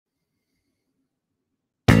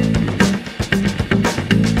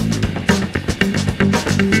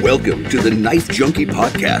Welcome to the Knife Junkie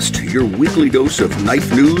podcast, your weekly dose of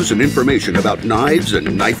knife news and information about knives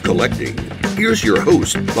and knife collecting. Here's your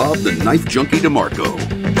host, Bob the Knife Junkie DeMarco.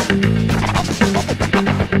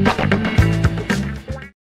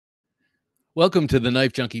 Welcome to the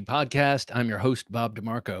Knife Junkie podcast. I'm your host, Bob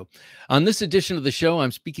DeMarco. On this edition of the show,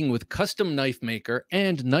 I'm speaking with custom knife maker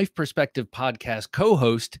and Knife Perspective podcast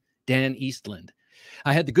co-host, Dan Eastland.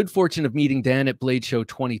 I had the good fortune of meeting Dan at Blade Show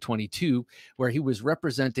 2022, where he was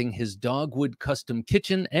representing his Dogwood Custom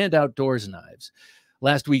Kitchen and Outdoors knives.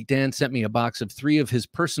 Last week, Dan sent me a box of 3 of his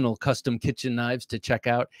personal custom kitchen knives to check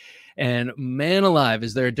out. And man alive,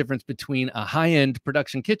 is there a difference between a high-end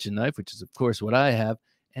production kitchen knife, which is, of course, what I have,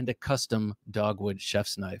 and a custom dogwood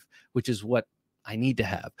chef's knife, which is what I need to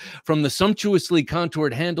have. From the sumptuously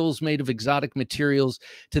contoured handles made of exotic materials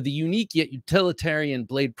to the unique yet utilitarian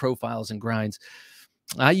blade profiles and grinds,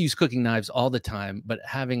 I use cooking knives all the time, but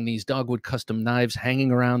having these Dogwood custom knives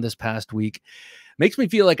hanging around this past week makes me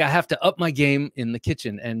feel like I have to up my game in the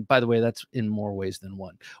kitchen. And by the way, that's in more ways than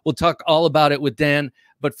one. We'll talk all about it with Dan,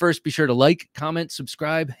 but first be sure to like, comment,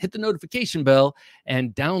 subscribe, hit the notification bell,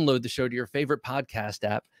 and download the show to your favorite podcast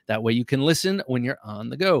app. That way you can listen when you're on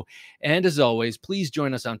the go. And as always, please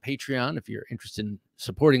join us on Patreon if you're interested in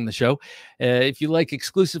supporting the show. If you like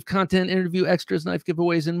exclusive content, interview extras, knife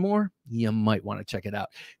giveaways, and more, you might want to check it out.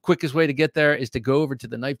 Quickest way to get there is to go over to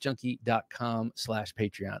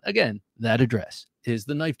TheKnifeJunkie.com/Patreon. Again, that address is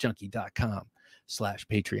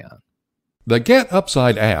TheKnifeJunkie.com/Patreon. The Get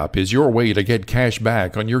Upside app is your way to get cash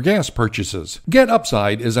back on your gas purchases. Get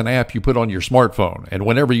Upside is an app you put on your smartphone, and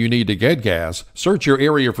whenever you need to get gas, search your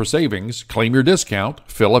area for savings, claim your discount,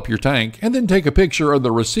 fill up your tank, and then take a picture of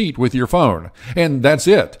the receipt with your phone. And that's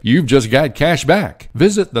it. You've just got cash back.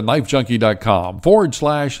 Visit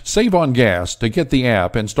TheKnifeJunkie.com/save on gas to get the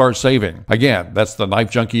app and start saving. Again, that's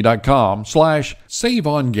TheKnifeJunkie.com/save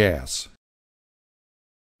on gas.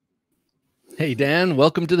 Hey, Dan,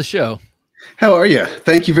 welcome to the show. How are you?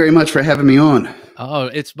 Thank you very much for having me on. Oh,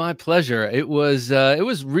 it's my pleasure. It was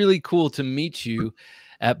really cool to meet you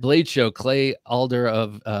at Blade Show. Clay Alder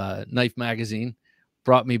of Knife Magazine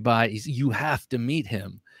brought me by. He said, you have to meet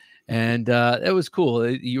him, and it was cool.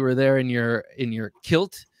 You were there in your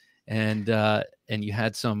kilt, and you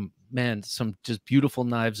had some just beautiful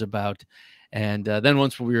knives about. And then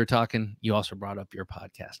once we were talking, you also brought up your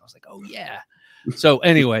podcast. I was like, oh yeah. So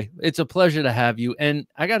anyway, it's a pleasure to have you. And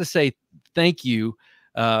I got to say thank you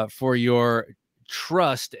for your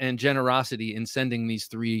trust and generosity in sending these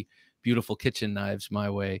 3 beautiful kitchen knives my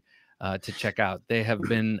way to check out. They have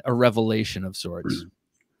been a revelation of sorts.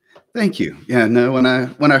 Thank you. Yeah, no, when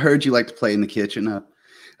I heard you like to play in the kitchen,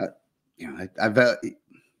 let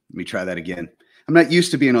me try that again. I'm not used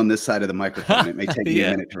to being on this side of the microphone. It may take me a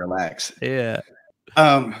minute to relax. Yeah.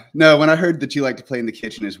 No, when I heard that you like to play in the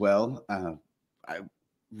kitchen as well, I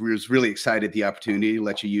was really excited the opportunity to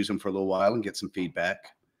let you use them for a little while and get some feedback.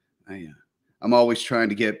 I'm always trying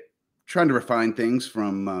to refine things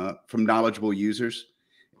from knowledgeable users.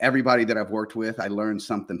 Everybody that I've worked with, I learned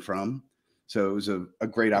something from. So it was a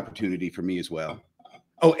great opportunity for me as well.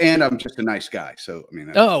 Oh, and I'm just a nice guy. So, I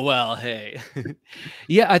mean. Oh, well, hey.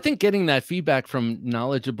 Yeah, I think getting that feedback from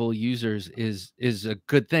knowledgeable users is a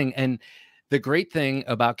good thing. And the great thing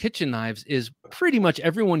about kitchen knives is pretty much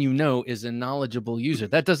everyone you know is a knowledgeable user.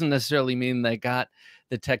 That doesn't necessarily mean they got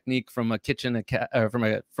the technique from a kitchen,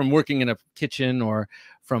 from working in a kitchen or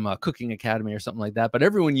from a cooking academy or something like that. But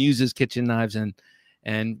everyone uses kitchen knives and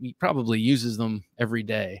probably uses them every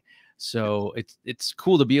day. So it's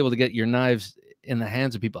cool to be able to get your knives in the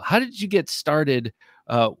hands of people. How did you get started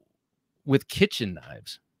with kitchen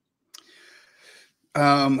knives?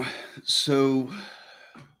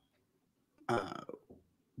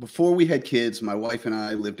 Before we had kids, my wife and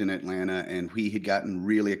I lived in Atlanta, and we had gotten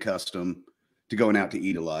really accustomed to going out to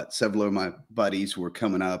eat a lot. Several of my buddies were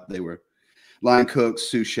coming up. They were line cooks,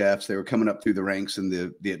 sous chefs. They were coming up through the ranks in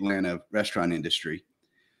the Atlanta restaurant industry.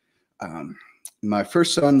 My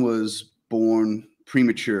first son was born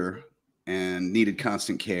premature and needed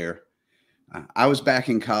constant care. I was back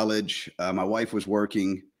in college. My wife was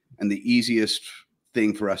working, and the easiest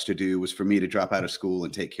thing for us to do was for me to drop out of school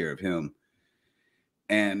and take care of him.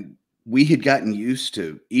 And we had gotten used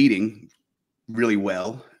to eating really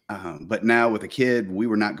well. But now with a kid, we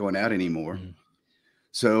were not going out anymore. Mm.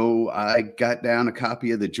 So I got down a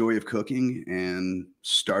copy of The Joy of Cooking and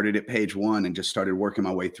started at page 1 and just started working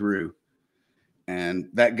my way through. And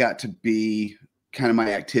that got to be kind of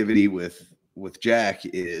my activity with Jack.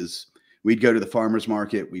 Is we'd go to the farmer's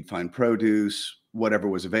market, we'd find produce, whatever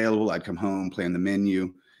was available. I'd come home, plan the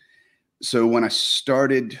menu. So when I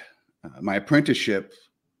started my apprenticeship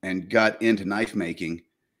and got into knife making,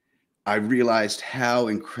 I realized how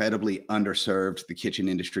incredibly underserved the kitchen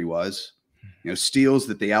industry was. Steels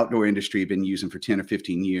that the outdoor industry had been using for 10 or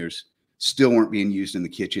 15 years still weren't being used in the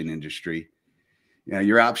kitchen industry.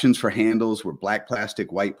 Your options for handles were black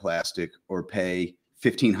plastic, white plastic, or pay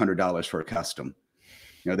 $1,500 for a custom.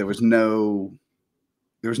 There was no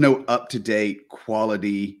up-to-date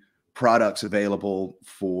quality products available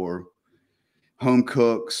for home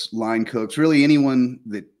cooks, line cooks, really anyone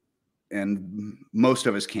that, and most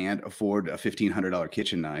of us can't afford a $1,500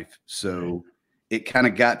 kitchen knife. So it kind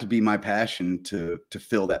of got to be my passion to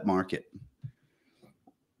fill that market.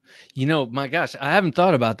 My gosh, I haven't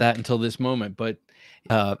thought about that until this moment, but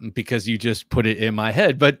because you just put it in my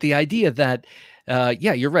head. But the idea that,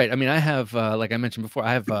 yeah, you're right. I mean, I have, like I mentioned before,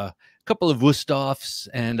 I have a couple of Wusthoffs,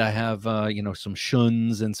 and I have, some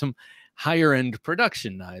Schuns and some higher end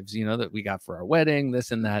production knives, that we got for our wedding,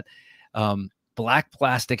 this and that. Black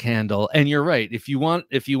plastic handle. And you're right. If you want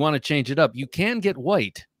to change it up, you can get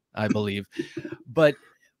white, I believe. But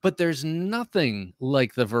there's nothing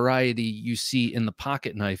like the variety you see in the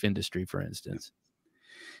pocket knife industry, for instance.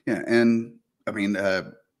 Yeah. And I mean,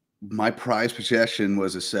 my prized possession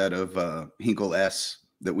was a set of Hinkle S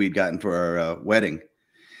that we'd gotten for our wedding.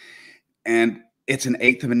 And it's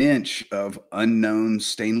 1/8 of an inch of unknown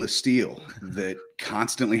stainless steel that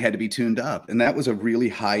constantly had to be tuned up. And that was a really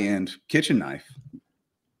high-end kitchen knife.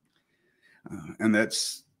 And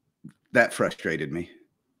that frustrated me.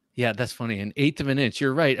 Yeah, that's funny. 1/8 of an inch.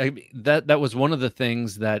 You're right. That was one of the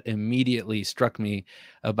things that immediately struck me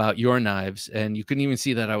about your knives. And you couldn't even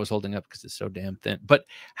see that I was holding up because it's so damn thin. But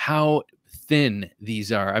how thin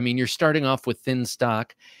these are. I mean, you're starting off with thin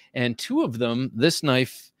stock, and two of them, this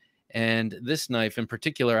knife and this knife in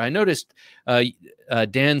particular, I noticed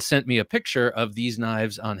Dan sent me a picture of these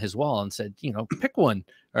knives on his wall and said, pick one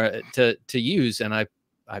to use. And I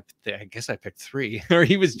guess I picked 3, or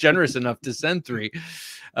he was generous enough to send 3.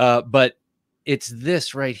 But it's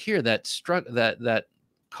this right here that that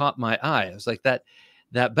caught my eye. I was like, that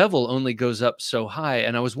bevel only goes up so high.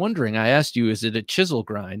 And I was wondering, I asked you, is it a chisel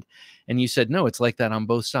grind? And you said, no, it's like that on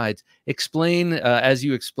both sides. Explain, as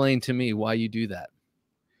you explained to me, why you do that.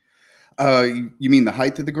 You mean the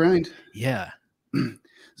height of the grind? Yeah.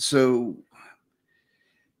 So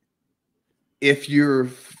if you're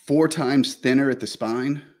 4 times thinner at the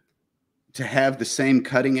spine, to have the same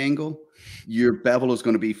cutting angle, your bevel is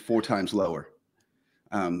going to be 4 times lower.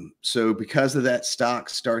 So because of that, stock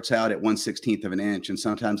starts out at 1/16 of an inch, and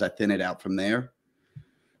sometimes I thin it out from there.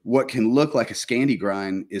 What can look like a Scandi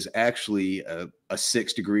grind is actually a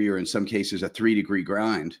 6 degree, or in some cases a 3 degree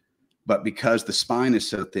grind. But because the spine is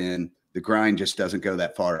so thin, the grind just doesn't go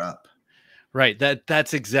that far up. Right.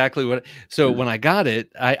 That's exactly what. So when I got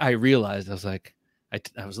it, I realized, I was like,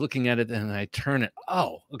 I was looking at it and I turn it.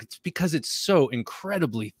 Oh, it's because it's so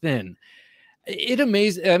incredibly thin. It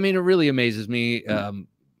really amazes me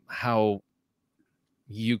how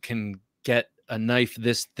you can get a knife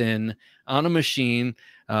this thin on a machine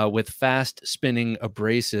with fast spinning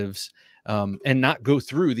abrasives and not go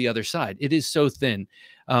through the other side. It is so thin.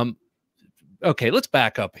 Okay, let's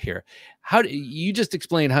back up here. How do you just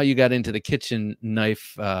explain how you got into the kitchen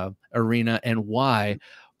knife arena and why?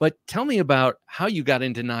 But tell me about how you got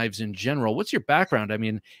into knives in general. What's your background? I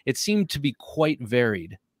mean, it seemed to be quite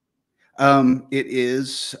varied. It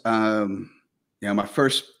is. My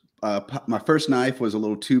first knife was a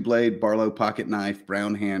little 2-blade Barlow pocket knife,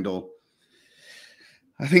 brown handle.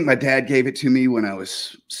 I think my dad gave it to me when I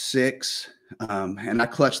was 6, and I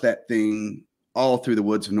clutched that thing all through the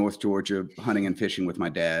woods of North Georgia, hunting and fishing with my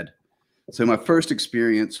dad. So my first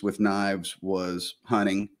experience with knives was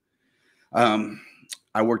hunting.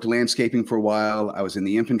 I worked landscaping for a while. I was in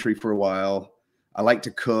the infantry for a while. I like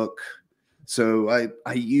to cook. So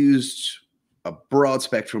I used a broad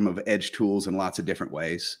spectrum of edge tools in lots of different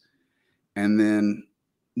ways. And then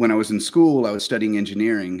when I was in school, I was studying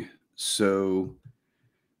engineering. So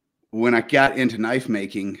when I got into knife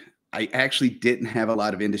making, I actually didn't have a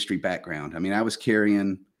lot of industry background. I mean, I was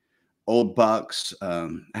carrying old bucks. I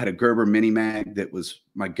had a Gerber Mini Mag that was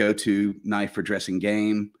my go-to knife for dressing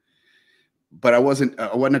game. But I wasn't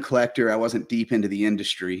a collector. I wasn't deep into the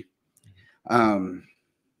industry.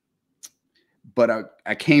 But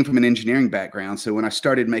I came from an engineering background. So when I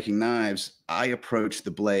started making knives, I approached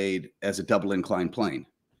the blade as a double inclined plane.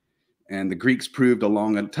 And the Greeks proved a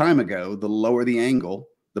long time ago, the lower the angle,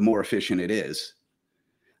 the more efficient it is.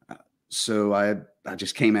 So I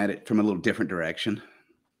just came at it from a little different direction.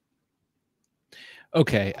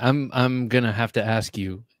 Okay, I'm gonna have to ask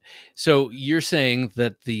you. So you're saying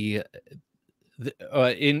that in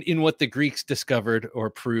what the Greeks discovered or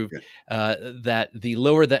proved, that the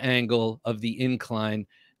lower the angle of the incline,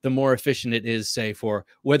 the more efficient it is, say, for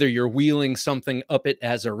whether you're wheeling something up it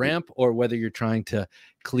as a ramp or whether you're trying to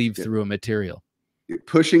cleave through a material.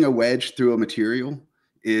 Pushing a wedge through a material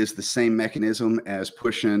is the same mechanism as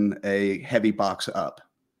pushing a heavy box up.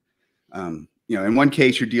 You know, in one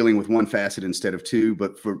case, you're dealing with one facet instead of two,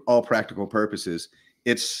 but for all practical purposes,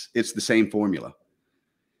 it's the same formula.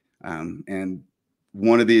 And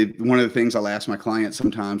one of the things I'll ask my clients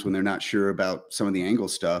sometimes when they're not sure about some of the angle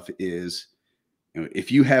stuff is, you know,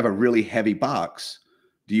 if you have a really heavy box,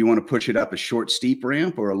 do you want to push it up a short, steep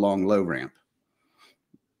ramp or a long, low ramp?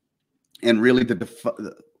 And really,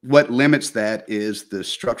 what limits that is the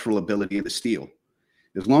structural ability of the steel.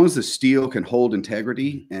 As long as the steel can hold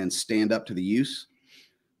integrity and stand up to the use,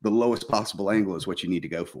 the lowest possible angle is what you need to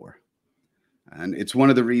go for. And it's one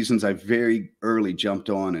of the reasons I very early jumped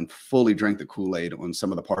on and fully drank the Kool-Aid on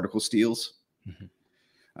some of the particle steels,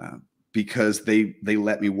 because they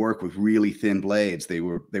let me work with really thin blades. They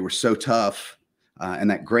were so tough,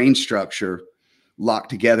 and that grain structure locked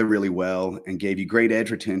together really well and gave you great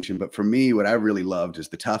edge retention. But for me, what I really loved is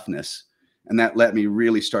the toughness. And that let me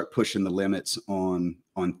really start pushing the limits on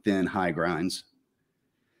thin, high grinds.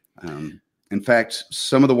 In fact,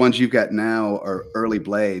 some of the ones you've got now are early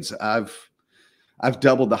blades. I've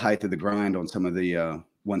doubled the height of the grind on some of the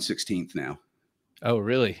 1/16th now. Oh,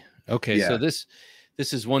 really? Okay. Yeah. So this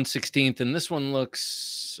is 1/16th, and this one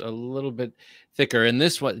looks a little bit thicker. And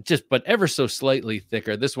this one but ever so slightly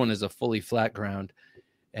thicker. This one is a fully flat ground.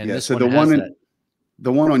 And yeah, this so one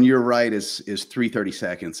the one on your right is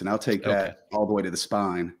 3/32, and I'll take that all the way to the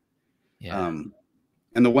spine. Yeah.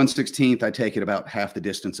 And the 1/16th, I take it about half the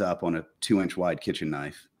distance up on a 2-inch wide kitchen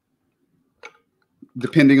knife.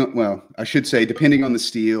 Depending on the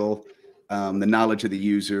steel, the knowledge of the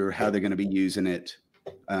user, how they're going to be using it.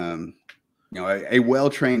 You know, a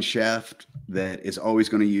well-trained chef that is always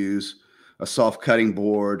going to use a soft cutting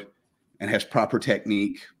board and has proper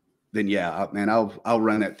technique, then yeah, man, I'll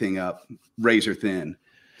run that thing up razor thin.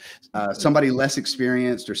 Somebody less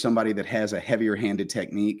experienced or somebody that has a heavier handed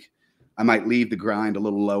technique, I might leave the grind a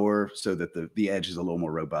little lower so that the edge is a little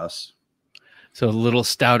more robust. So a little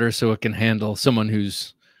stouter so it can handle someone who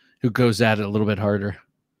goes at it a little bit harder.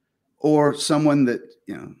 Or someone that,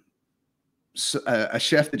 you know, a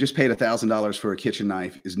chef that just paid $1,000 for a kitchen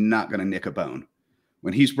knife is not going to nick a bone.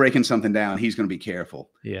 When he's breaking something down, he's going to be careful.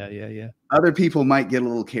 Yeah, yeah, yeah. Other people might get a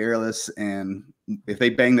little careless, and if they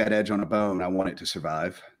bang that edge on a bone, I want it to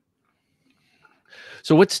survive.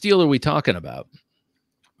 So what steel are we talking about?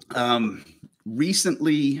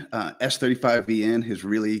 Recently, S35VN has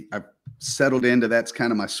really, I've settled into, that's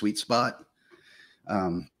kind of my sweet spot.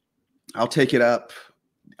 I'll take it up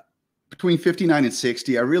between 59 and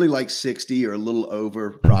 60. I really like 60 or a little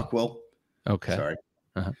over Rockwell. Okay. Sorry.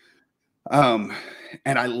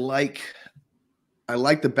 And I like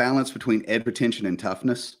the balance between edge retention and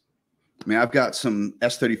toughness. I mean, I've got some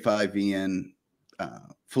S35VN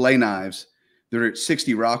fillet knives that are at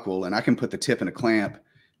 60 Rockwell, and I can put the tip in a clamp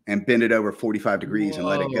and bend it over 45 degrees and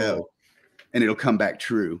let it go, and it'll come back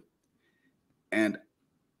true. And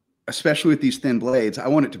especially with these thin blades, I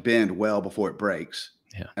want it to bend well before it breaks.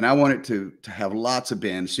 Yeah. And I want it to have lots of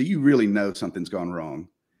bend, so you really know something's gone wrong.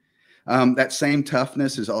 That same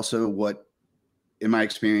toughness is also what, in my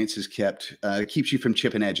experience, has keeps you from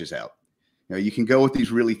chipping edges out. You know, you can go with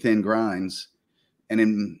these really thin grinds, and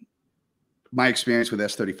in my experience with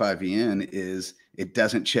S35VN is it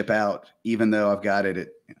doesn't chip out, even though I've got it at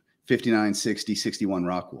 59, 60, 61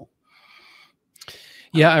 Rockwell.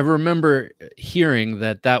 Yeah, I remember hearing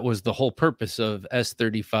that was the whole purpose of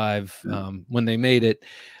S35 when they made it,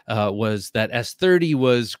 was that S30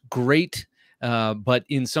 was great, but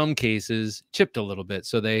in some cases chipped a little bit.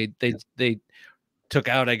 So they took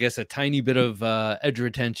out, I guess, a tiny bit of edge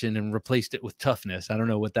retention and replaced it with toughness. I don't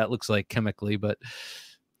know what that looks like chemically, but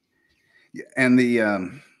and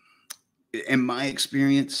in my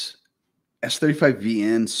experience,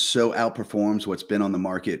 S35VN so outperforms what's been on the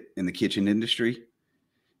market in the kitchen industry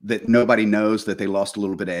that nobody knows that they lost a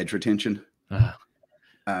little bit of edge retention.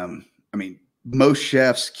 I mean, most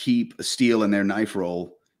chefs keep a steel in their knife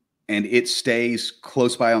roll and it stays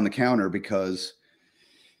close by on the counter because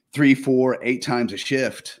 3, 4, 8 times a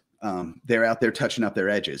shift, they're out there touching up their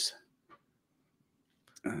edges.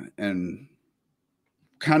 And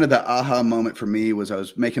kind of the aha moment for me was I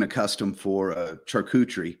was making a custom for a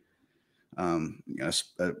charcuterie, you know,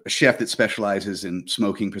 a chef that specializes in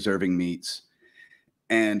smoking, preserving meats.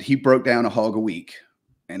 And he broke down a hog a week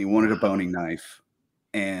and he wanted a boning knife.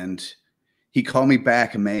 And he called me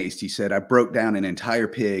back amazed. He said, I broke down an entire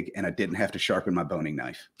pig and I didn't have to sharpen my boning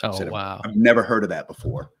knife. Oh, wow. I've never heard of that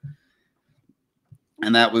before.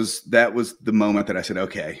 And that was the moment that I said,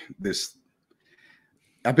 okay,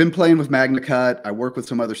 I've been playing with Magna Cut. I work with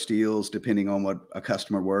some other steels depending on what a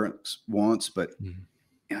customer wants, but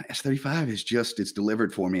S35 it's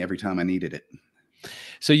delivered for me every time I needed it.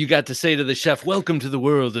 So you got to say to the chef, "Welcome to the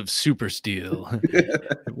world of super steel."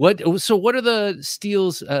 What are the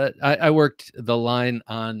steels? I worked the line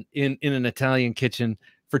in an Italian kitchen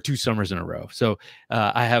for 2 summers in a row. So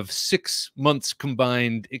I have 6 months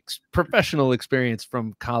combined professional experience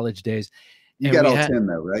from college days. You got all 10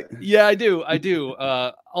 though, right? Yeah, I do.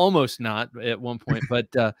 Almost not at one point,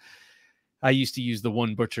 but I used to use the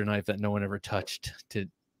one butcher knife that no one ever touched to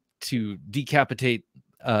decapitate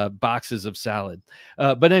boxes of salad.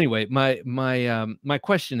 But anyway, my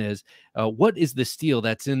question is, what is the steel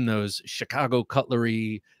that's in those Chicago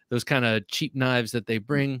cutlery, those kind of cheap knives that they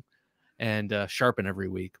bring and sharpen every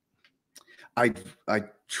week? I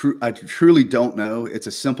truly don't know. It's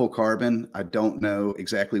a simple carbon. I don't know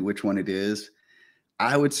exactly which one it is.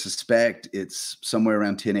 I would suspect it's somewhere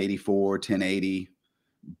around 1084, 1080,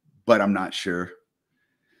 but I'm not sure.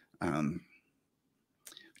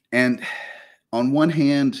 And on one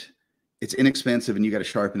hand, it's inexpensive and you got to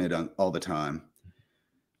sharpen it all the time.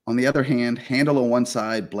 On the other hand, handle on one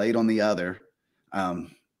side, blade on the other.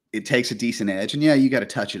 It takes a decent edge, and yeah, you got to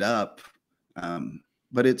touch it up.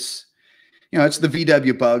 But it's the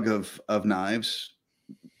VW bug of knives.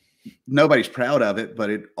 Nobody's proud of it, but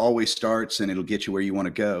it always starts and it'll get you where you want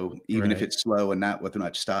to go, even if it's slow and not with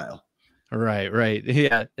much style. Right.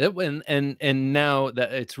 Yeah. And now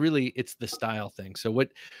that it's the style thing. So what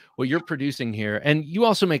you're producing here, and you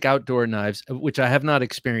also make outdoor knives, which I have not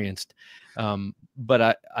experienced, but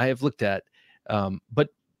I have looked at,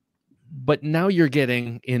 but now you're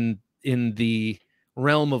getting in the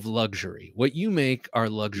realm of luxury. What you make are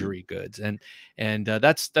luxury goods, and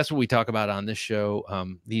that's what we talk about on this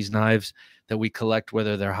show. These knives that we collect,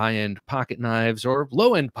 whether they're high-end pocket knives or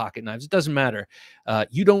low-end pocket knives, it doesn't matter.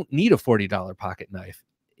 You don't need a $40 pocket knife.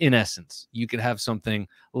 In essence, you could have something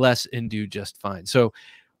less and do just fine. So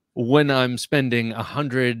when I'm spending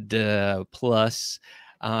 $100 plus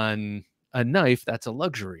on a knife, that's a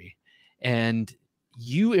luxury, and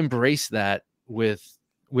you embrace that with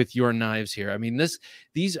your knives here. I mean,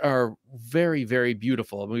 these are very, very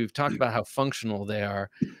beautiful. I mean, we've talked about how functional they are,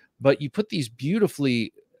 but you put these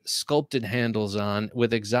beautifully sculpted handles on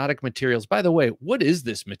with exotic materials. By the way, what is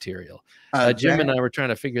this material? Jim and I were trying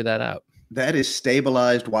to figure that out. That is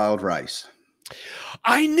stabilized wild rice.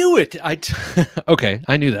 I knew it. Okay,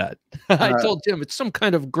 I knew that. I told Jim it's some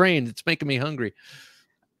kind of grain that's making me hungry.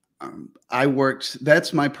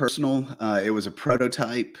 That's my personal, it was a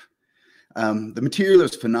prototype. The material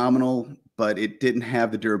is phenomenal, but it didn't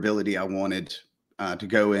have the durability I wanted to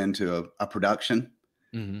go into a production.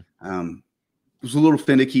 Mm-hmm. It was a little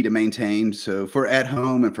finicky to maintain. So for at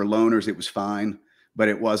home and for loaners, it was fine, but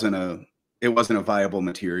it wasn't a viable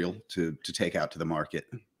material to take out to the market.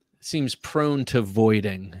 Seems prone to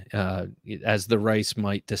voiding, as the rice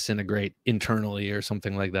might disintegrate internally or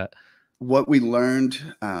something like that. What we learned,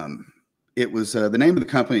 it was the name of the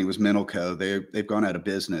company was Mentalco. They've gone out of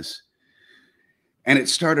business. And it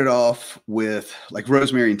started off with like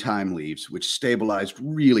rosemary and thyme leaves, which stabilized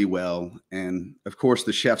really well. And of course,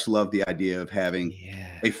 the chefs love the idea of having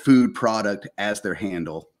a food product as their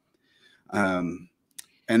handle. And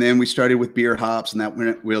then we started with beer hops, and that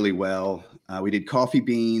went really well. We did coffee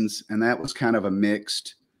beans, and that was kind of a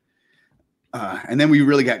mixed. And then we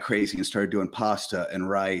really got crazy and started doing pasta and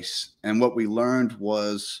rice. And what we learned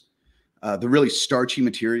was the really starchy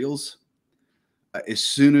materials. As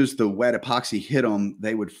soon as the wet epoxy hit them,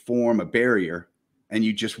 they would form a barrier and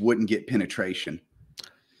you just wouldn't get penetration.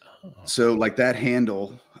 Oh. So like that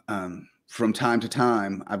handle, from time to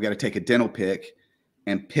time, I've got to take a dental pick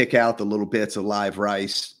and pick out the little bits of live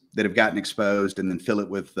rice that have gotten exposed and then fill it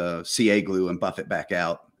with CA glue and buff it back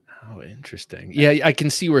out. Oh, interesting. Yeah, I can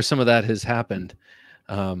see where some of that has happened.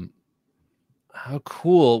 How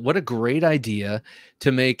cool. What a great idea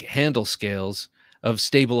to make handle scales of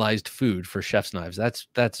stabilized food for chef's knives.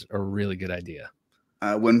 That's a really good idea.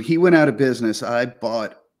 When he went out of business, I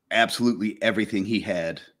bought absolutely everything he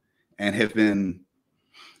had and have been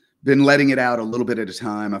letting it out a little bit at a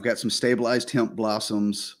time. I've got some stabilized hemp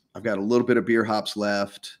blossoms. I've got a little bit of beer hops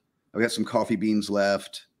left. I've got some coffee beans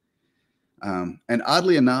left. And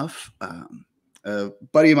oddly enough, a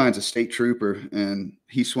buddy of mine's a state trooper, and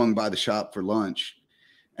he swung by the shop for lunch.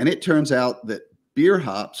 And it turns out that beer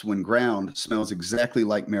hops, when ground, smells exactly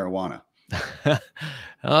like marijuana. Yeah,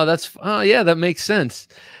 that makes sense.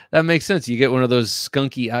 That makes sense. You get one of those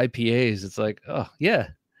skunky IPAs. It's like, oh yeah.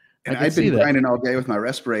 And I'd been grinding all day with my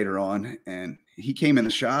respirator on, and he came in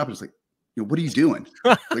the shop and was like, "You what are you doing?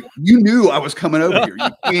 Like, you knew I was coming over here. You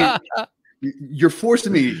can't, you're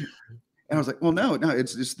forcing me. And I was like, well, no,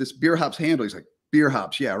 it's just this beer hops handle. He's like, beer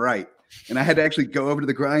hops. Yeah, right. And I had to actually go over to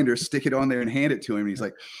the grinder, stick it on there and hand it to him. And he's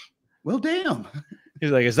like, well, damn.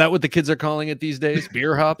 He's like, is that what the kids are calling it these days?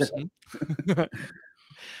 Beer hops?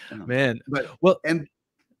 Man. But, well, and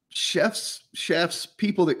chefs,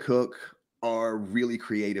 people that cook are really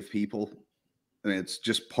creative people. And it's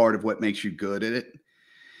just part of what makes you good at it.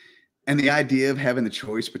 And the idea of having the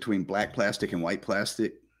choice between black plastic and white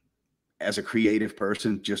plastic as a creative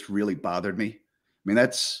person just really bothered me. I mean,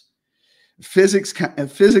 that's physics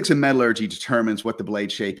and metallurgy determines what the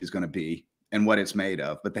blade shape is going to be and what it's made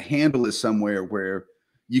of. But the handle is somewhere where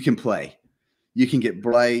you can play. You can get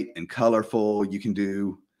bright and colorful. You can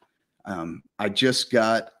do, I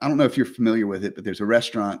don't know if you're familiar with it, but there's a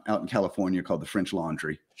restaurant out in California called the French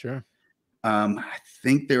Laundry. Sure. I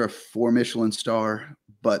think they're a 4 Michelin star,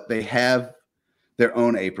 but they have their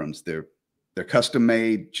own aprons. They're custom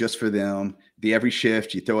made just for them. Every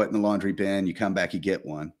shift, you throw it in the laundry bin, you come back, you get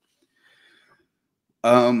one.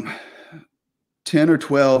 10 or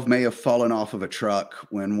 12 may have fallen off of a truck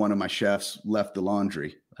when one of my chefs left the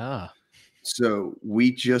laundry. So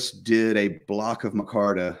we just did a block of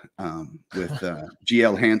micarta with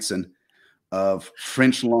GL Hansen of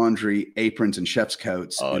French Laundry aprons and chef's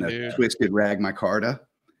coats in a twisted rag micarta.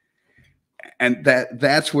 And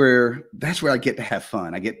that's where I get to have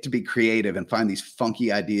fun. I get to be creative and find these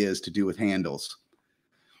funky ideas to do with handles.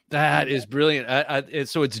 That is brilliant.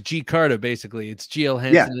 So it's G-Carta, basically. It's GL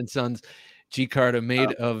Hansen and Sons G-Carta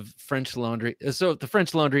made of French Laundry. So the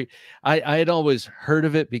French Laundry, I had always heard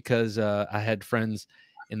of it because I had friends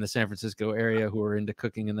in the San Francisco area who were into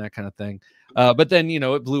cooking and that kind of thing. But then,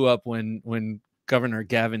 it blew up when Governor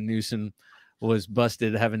Gavin Newsom was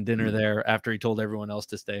busted having dinner there after he told everyone else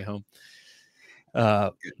to stay home.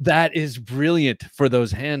 That is brilliant for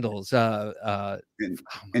those handles. And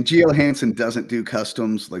GL Hansen doesn't do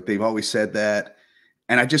customs. Like, they've always said that.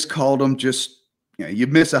 And I just called them you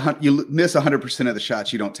miss 100% of the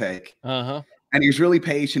shots you don't take. And he was really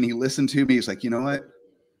patient. He listened to me. He's like, you know what?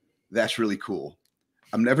 That's really cool.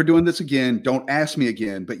 I'm never doing this again. Don't ask me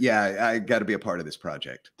again. But yeah, I got to be a part of this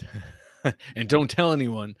project. And don't tell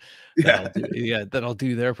anyone. That I'll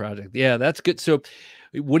do their project. Yeah, that's good. So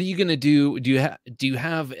what are you going to do? Do you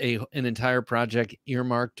have an entire project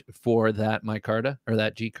earmarked for that micarta or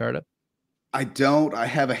that G-Carta? I don't. I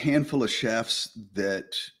have a handful of chefs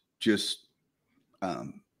that just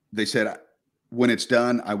they said, when it's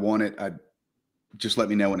done, I want it. Just let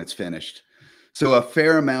me know when it's finished. So a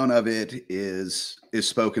fair amount of it is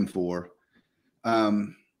spoken for.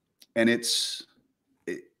 And it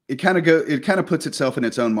kind of puts itself in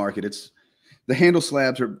its own market. The handle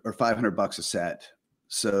slabs are $500 a set.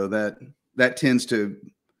 So that tends to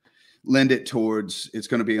lend it towards, it's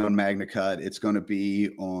going to be on Magna Cut. It's going to be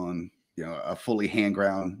on, a fully hand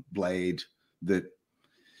ground blade that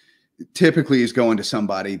typically is going to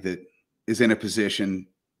somebody that is in a position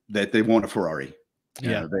that they want a Ferrari.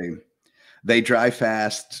 They drive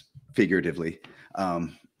fast, figuratively,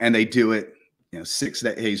 and they do it 6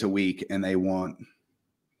 days a week, and they want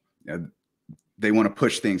to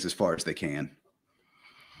push things as far as they can.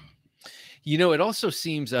 It also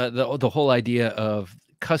seems the whole idea of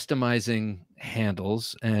customizing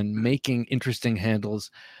handles and making interesting handles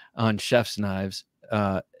on chef's knives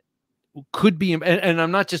could be, and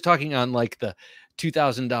I'm not just talking on like the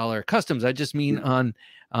 $2,000 customs. I just mean on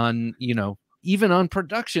even on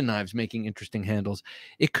production knives, making interesting handles.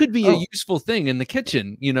 It could be a useful thing in the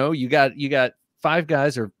kitchen. You got 5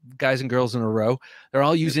 guys or guys and girls in a row. They're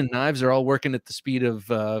all using knives. They're all working at the speed of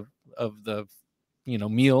the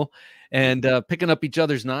meal and picking up each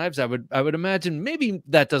other's knives. I would imagine maybe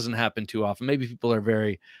that doesn't happen too often. Maybe people are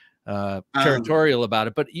very territorial about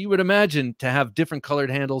it, but you would imagine to have different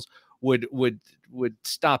colored handles would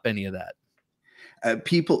stop any of that.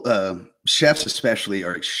 Chefs especially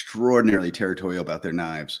are extraordinarily territorial about their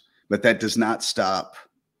knives, but that does not stop.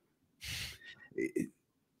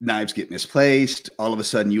 Knives get misplaced. All of a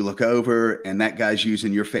sudden you look over and that guy's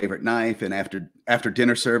using your favorite knife. And after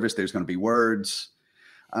dinner service, there's going to be words.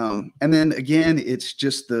 And then again, it's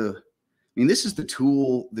just this is the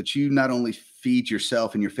tool that you not only feed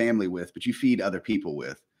yourself and your family with, but you feed other people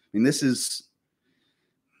with. This is,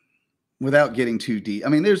 without getting too deep,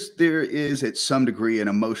 there is at some degree an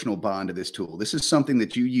emotional bond to this tool. This is something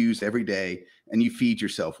that you use every day and you feed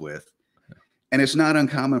yourself with. And it's not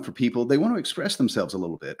uncommon for people. They want to express themselves a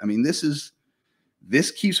little bit.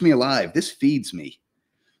 This keeps me alive. This feeds me.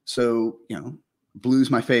 So, blue's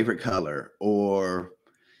my favorite color, or,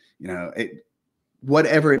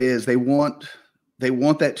 whatever it is, they want they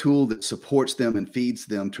want that tool that supports them and feeds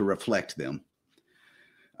them to reflect them.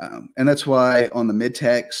 And that's why on the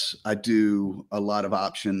mid-techs, I do a lot of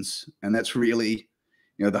options. And that's really,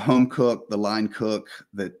 you know, the home cook, the line cook,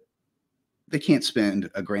 that they can't spend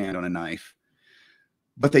 $1,000 on a knife,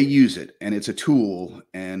 but they use it and it's a tool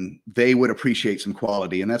and they would appreciate some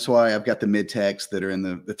quality. And that's why I've got the mid-techs that are in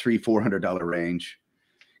the $300-$400 range.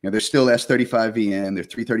 You know, they're still S35 VN, they're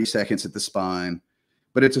 3/32 at the spine,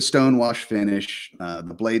 but it's a stone wash finish.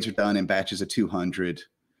 The blades are done in batches of 200.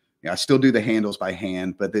 Yeah, I still do the handles by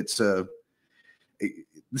hand, but it's the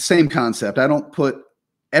same concept. I don't put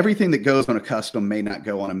everything that goes on a custom may not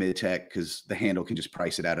go on a mid-tech because the handle can just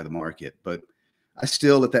price it out of the market. But I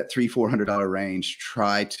still, at that $300-$400 range,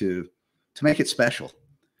 try to make it special.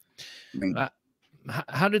 I mean,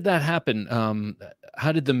 how did that happen?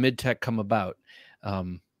 How did the mid-tech come about?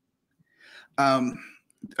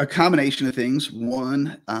 A combination of things.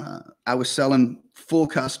 One, I was selling full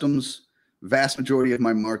customs. Vast majority of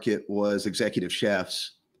my market was executive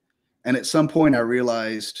chefs. And at some point I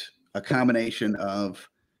realized a combination of,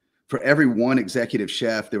 for every one executive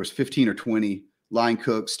chef, there was 15 or 20 line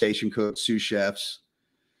cooks, station cooks, sous chefs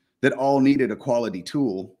that all needed a quality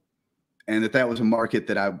tool. And that was a market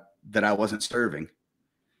that I wasn't serving.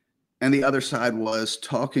 And the other side was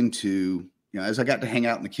talking to, you know, as I got to hang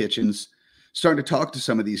out in the kitchens, starting to talk to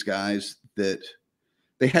some of these guys that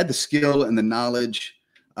they had the skill and the knowledge.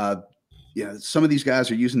 You know, some of these guys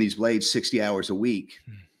are using these blades 60 hours a week.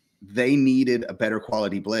 They needed a better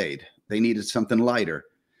quality blade. They needed something lighter.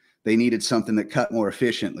 They needed something that cut more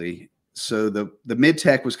efficiently. So the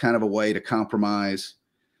mid-tech was kind of a way to compromise,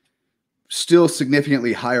 still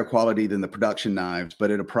significantly higher quality than the production knives, but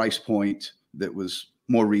at a price point that was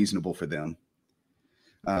more reasonable for them.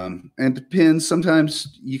 And it depends.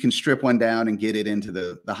 Sometimes you can strip one down and get it into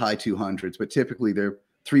the high 200s, but typically they're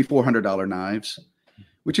 $300-$400 knives,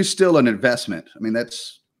 which is still an investment. I mean,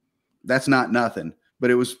 that's not nothing,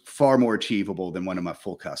 but it was far more achievable than one of my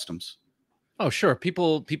full customs. Oh, sure.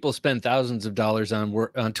 People spend thousands of dollars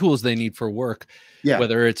on tools they need for work, yeah,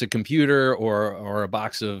 whether it's a computer or a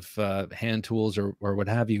box of hand tools or what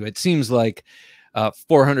have you. It seems like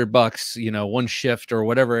 $400, you know, one shift or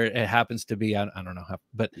whatever it happens to be. I don't know how,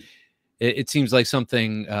 but it seems like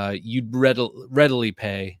something you'd readily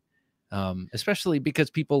pay. Especially because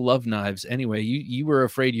people love knives anyway. You were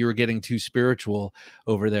afraid you were getting too spiritual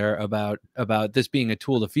over there about this being a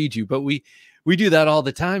tool to feed you, but we do that all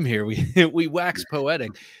the time here. We wax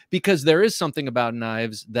poetic because there is something about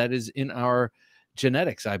knives that is in our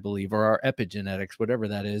genetics, I believe, or our epigenetics, whatever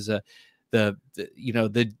that is. The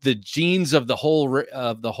genes of the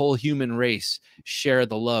whole human race share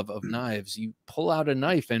the love of knives. You pull out a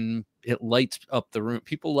knife and it lights up the room.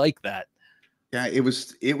 People like that. Yeah, it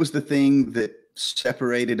was the thing that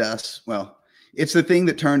separated us. Well, it's the thing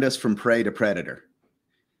that turned us from prey to predator.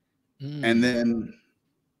 And then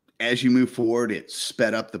as you move forward, it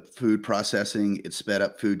sped up the food processing, it sped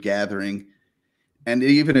up food gathering. And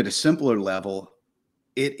even at a simpler level,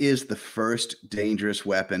 it is the first dangerous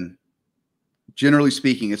weapon. Generally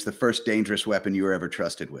speaking, it's the first dangerous weapon you were ever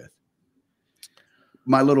trusted with.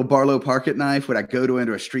 My little Barlow Parkett knife, would I go to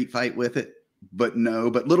enter a street fight with it? But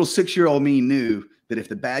no, but little 6-year-old me knew that if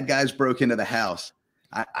the bad guys broke into the house,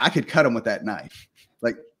 I could cut them with that knife.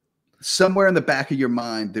 Like somewhere in the back of your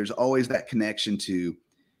mind, there's always that connection to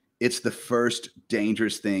it's the first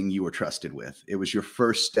dangerous thing you were trusted with. It was your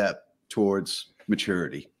first step towards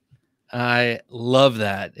maturity. I love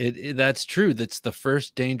that. That's true. That's the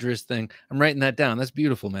first dangerous thing. I'm writing that down. That's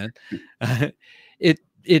beautiful, man. It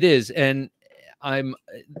is. And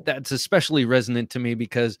that's especially resonant to me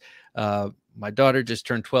because my daughter just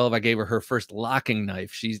turned 12. I gave her first locking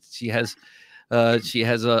knife. She has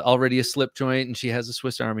already a slip joint and she has a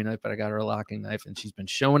Swiss Army knife, but I got her a locking knife and she's been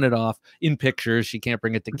showing it off in pictures. She can't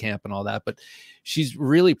bring it to camp and all that, but she's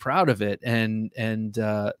really proud of it. And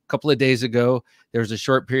a couple of days ago, there was a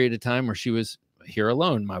short period of time where she was here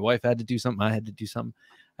alone. My wife had to do something. I had to do something.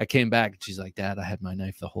 I came back and she's like, "Dad, I had my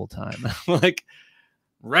knife the whole time." I'm like,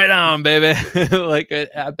 right on, baby. Like,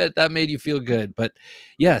 I bet that made you feel good. But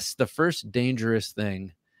yes, the first dangerous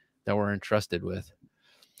thing that we're entrusted with.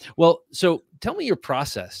 Well, so tell me your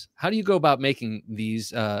process. How do you go about making these,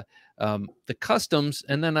 the customs?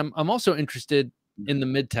 And then I'm also interested in the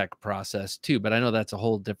mid-tech process too, but I know that's a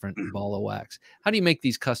whole different ball of wax. How do you make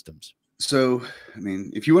these customs? So, I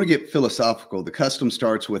mean, if you want to get philosophical, the custom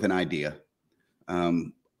starts with an idea.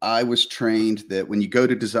 I was trained that when you go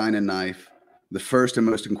to design a knife, the first and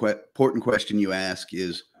most important question you ask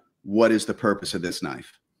is, what is the purpose of this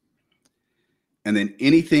knife? And then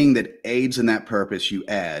anything that aids in that purpose, you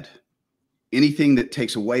add. anything that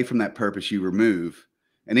takes away from that purpose, you remove,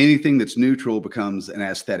 and anything that's neutral becomes an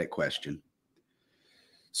aesthetic question.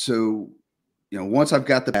 So, once I've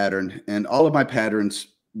got the pattern, and all of my patterns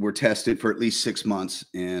were tested for at least 6 months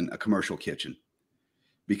in a commercial kitchen,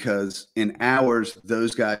 because in hours,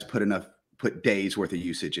 those guys put days worth of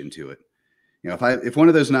usage into it. If one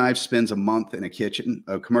of those knives spends a month in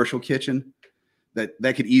a commercial kitchen,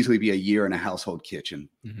 that could easily be a year in a household kitchen.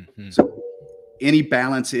 Mm-hmm. So any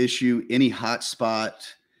balance issue, any hot spot,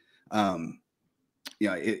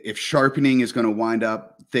 if sharpening is going to wind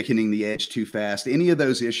up thickening the edge too fast, any of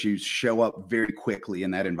those issues show up very quickly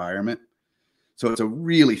in that environment. So it's a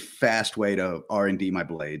really fast way to R&D my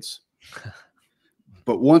blades.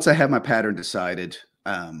 But once I have my pattern decided,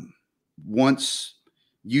 once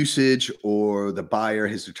usage or the buyer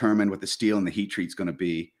has determined what the steel and the heat treat is going to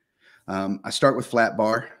be, I start with flat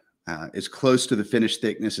bar, as close to the finished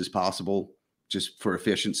thickness as possible, just for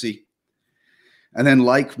efficiency. And then,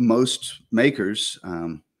 like most makers,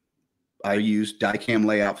 I use die-cam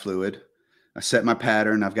layout fluid. I set my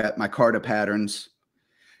pattern. I've got my Carta patterns.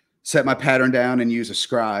 Set my pattern down and use a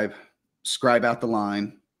scribe out the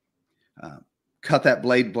line, cut that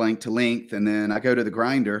blade blank to length, and then I go to the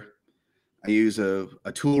grinder. I use a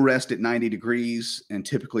tool rest at 90 degrees and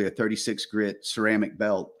typically a 36 grit ceramic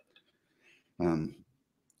belt.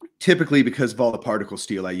 Typically, because of all the particle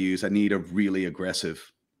steel I use, I need a really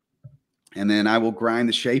aggressive. And then I will grind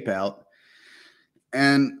the shape out.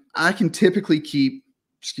 And I can typically keep,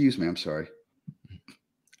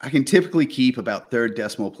 I can typically keep about third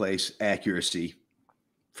decimal place accuracy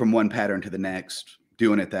from one pattern to the next,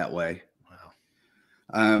 doing it that way.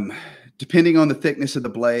 Wow. Depending on the thickness of the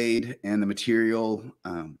blade and the material,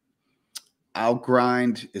 I'll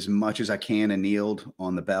grind as much as I can annealed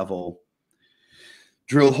on the bevel,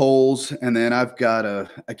 drill holes, and then I've got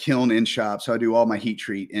a kiln in shop, so I do all my heat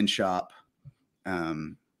treat in shop.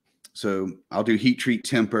 So I'll do heat treat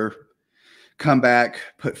temper, come back,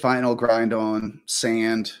 put final grind on,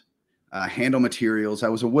 sand, handle materials. I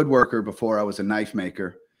was a woodworker before I was a knife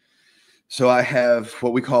maker, so I have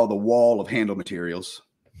what we call the wall of handle materials,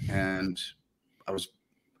 and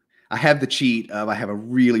I have the cheat of I have a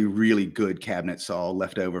really, really good cabinet saw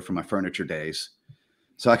left over from my furniture days.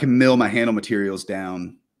 So I can mill my handle materials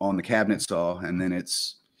down on the cabinet saw, and then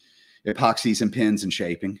it's epoxies and pins and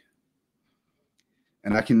shaping.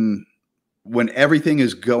 And I can, when everything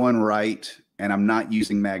is going right and I'm not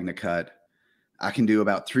using Magna Cut, I can do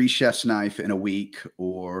about 3 chef's knife in a week,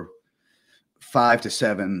 or 5 to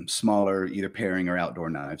 7 smaller, either paring or outdoor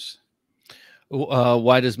knives.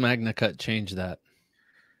 Why does Magna Cut change that?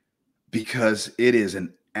 Because it is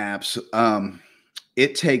an absolute,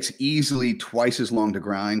 it takes easily twice as long to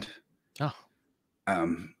grind. Oh.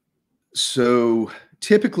 So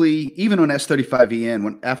typically, even on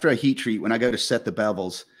S35EN, after I heat treat, when I go to set the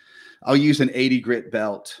bevels, I'll use an 80 grit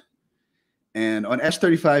belt. And on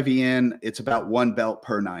S35EN, it's about 1 belt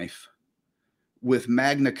per knife. With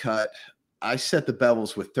Magna Cut, I set the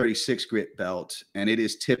bevels with 36 grit belt, and it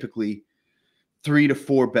is typically 3 to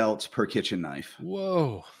 4 belts per kitchen knife.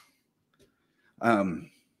 Whoa. I've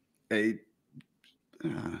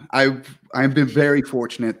been very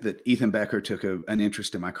fortunate that Ethan Becker took an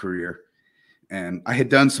interest in my career, and I had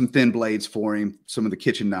done some thin blades for him, some of the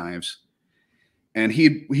kitchen knives, and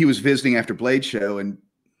he was visiting after Blade Show, and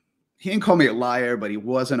he didn't call me a liar, but he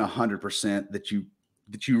wasn't 100% that you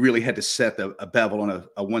really had to set a bevel on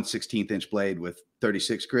a 1/16 inch blade with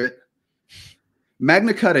 36 grit.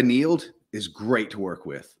 Magna Cut annealed is great to work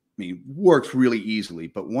with. I mean, works really easily,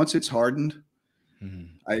 but once it's hardened,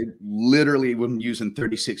 I literally was using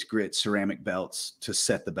 36 grit ceramic belts to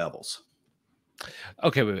set the bevels.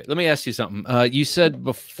 Okay, wait. Let me ask you something. You said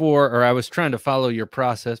before, or I was trying to follow your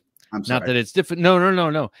process. I'm sorry. Not that it's different.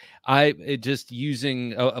 No. Just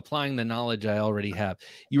using, applying the knowledge I already have.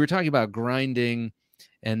 You were talking about grinding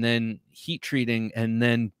and then heat treating and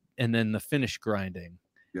then the finish grinding.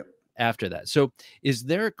 Yep. After that. So is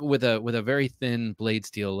there, with a very thin blade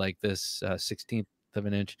steel like this 16th of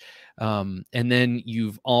an inch, and then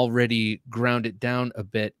you've already ground it down a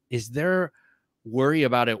bit, is there worry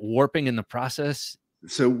about it warping in the process?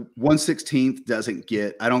 So 1/16 doesn't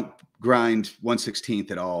get, I don't grind 1/16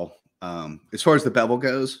 at all. As far as the bevel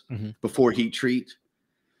goes, before heat treat,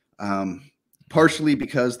 partially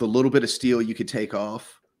because the little bit of steel you could take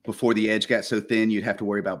off before the edge got so thin, you'd have to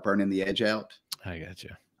worry about burning the edge out. I got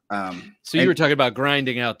you. So you were talking about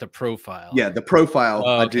grinding out the profile. Yeah, the profile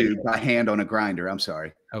I do by hand on a grinder. I'm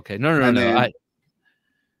sorry. Okay. No.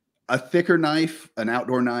 A thicker knife, an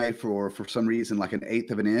outdoor knife, or for some reason like an 1/8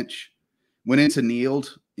 of an inch, when it's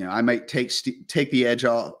annealed, I might take the edge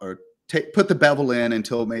off, or put the bevel in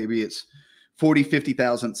until maybe it's 40, 50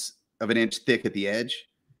 thousandths of an inch thick at the edge,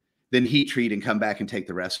 then heat treat and come back and take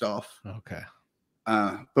the rest off. Okay.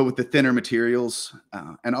 But with the thinner materials,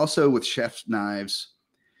 and also with chef's knives,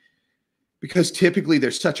 because typically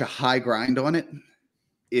there's such a high grind on it,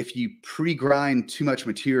 if you pre-grind too much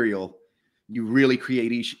material, you really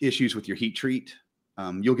create issues with your heat treat.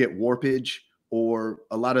 You'll get warpage, or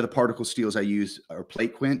a lot of the particle steels I use are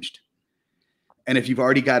plate quenched. And if you've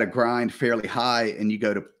already got a grind fairly high and you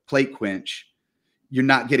go to plate quench, you're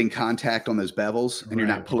not getting contact on those bevels, and you're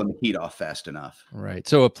not pulling the heat off fast enough. Right.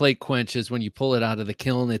 So a plate quench is when you pull it out of the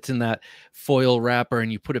kiln, it's in that foil wrapper and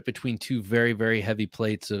you put it between two very, very heavy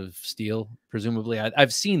plates of steel, presumably.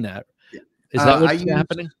 I've seen that. Yeah. Is that what's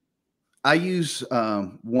happening? I use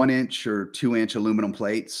 1 inch or 2 inch aluminum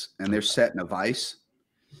plates, and they're set in a vise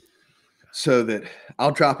so that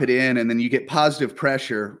I'll drop it in, and then you get positive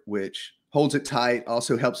pressure, which holds it tight,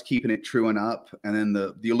 also helps keeping it truing up, and then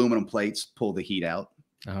the aluminum plates pull the heat out.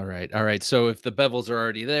 All right. All right. So if the bevels are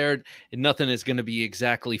already there, nothing is going to be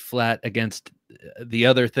exactly flat against the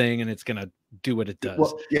other thing, and it's going to do what it does.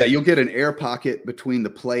 Well, yeah, you'll get an air pocket between the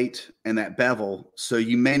plate and that bevel, so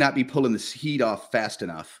you may not be pulling the heat off fast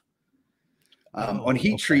enough. On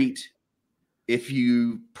heat treat, if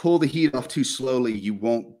you pull the heat off too slowly, you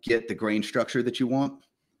won't get the grain structure that you want.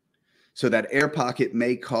 So that air pocket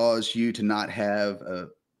may cause you to not have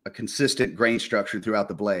a consistent grain structure throughout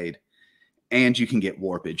the blade, and you can get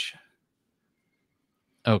warpage.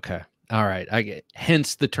 Okay. All right. I get,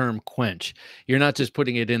 hence the term quench. You're not just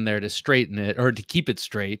putting it in there to straighten it or to keep it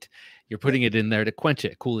straight. You're putting it in there to quench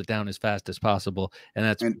it, cool it down as fast as possible. And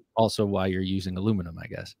that's also why you're using aluminum, I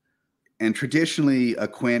guess. And traditionally, a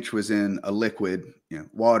quench was in a liquid,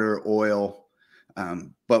 water, oil.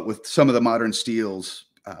 But with some of the modern steels,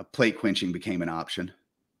 plate quenching became an option.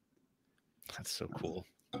 That's so cool.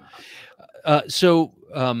 So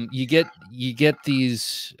you get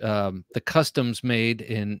these the customs made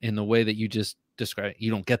in the way that you just described.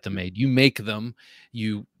 You don't get them made. You make them.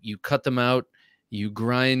 You cut them out. You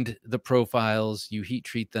grind the profiles. You heat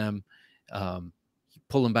treat them. You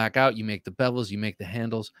pull them back out. You make the bevels. You make the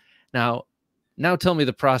handles. Now tell me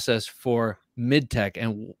the process for mid-tech,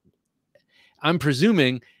 and I'm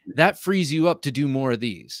presuming that frees you up to do more of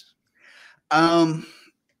these.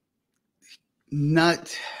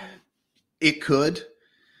 It could,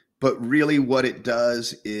 but really what it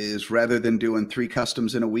does is, rather than doing 3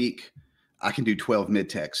 customs in a week, I can do 12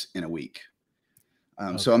 mid-techs in a week.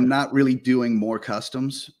 So I'm not really doing more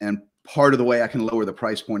customs. And part of the way I can lower the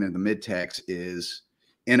price point of the mid-techs is,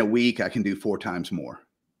 in a week, I can do 4 times more.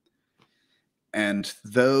 And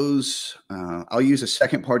those, I'll use a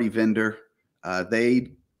second party vendor.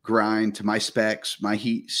 They grind to my specs, my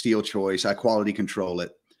heat steel choice. I quality control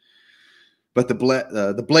it. But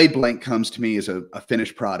the blade blank comes to me as a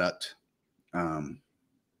finished product.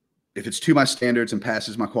 If it's to my standards and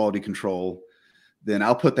passes my quality control, then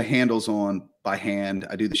I'll put the handles on by hand.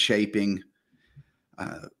 I do the shaping.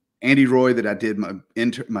 Andy Roy, that I did my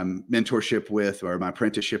mentorship with, or my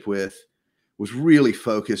apprenticeship with, was really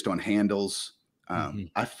focused on handles.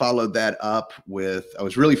 I followed that up with, I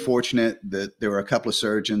was really fortunate that there were a couple of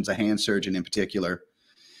surgeons, a hand surgeon in particular,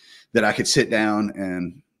 that I could sit down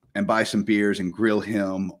and buy some beers and grill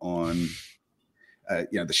him on,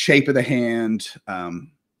 the shape of the hand,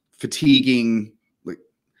 fatiguing,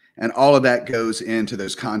 and all of that goes into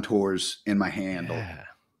those contours in my handle.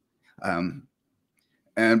 Yeah.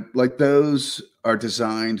 And like, those are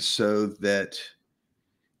designed so that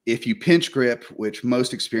if you pinch grip, which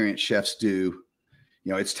most experienced chefs do,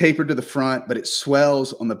 it's tapered to the front, but it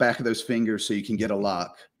swells on the back of those fingers so you can get a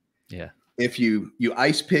lock. Yeah. If you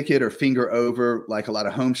ice pick it or finger over, like a lot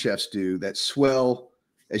of home chefs do, that swell,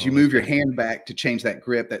 as you move your hand back to change that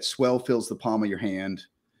grip, that swell fills the palm of your hand.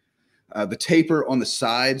 The taper on the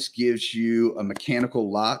sides gives you a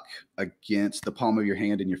mechanical lock against the palm of your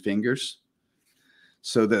hand and your fingers.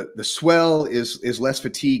 So the swell is less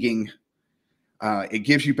fatiguing. It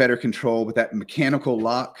gives you better control. With that mechanical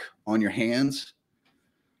lock on your hands,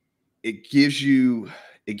 it gives you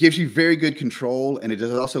very good control, and it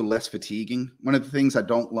is also less fatiguing. One of the things I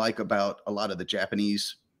don't like about a lot of the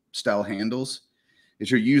Japanese style handles is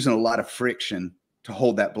you're using a lot of friction to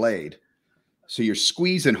hold that blade. So you're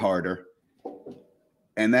squeezing harder,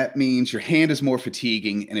 and that means your hand is more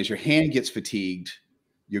fatiguing. And as your hand gets fatigued,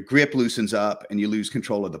 your grip loosens up and you lose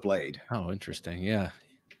control of the blade. Oh, interesting. Yeah.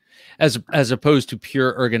 As opposed to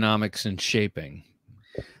pure ergonomics and shaping.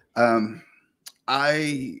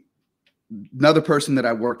 Another person that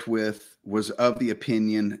I worked with was of the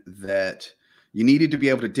opinion that you needed to be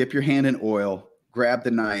able to dip your hand in oil, grab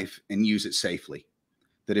the knife, and use it safely.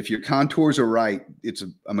 that if your contours are right, it's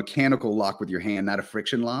a mechanical lock with your hand, not a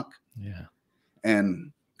friction lock. Yeah.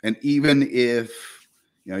 And even if,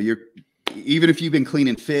 even if you've been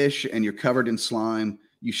cleaning fish and you're covered in slime,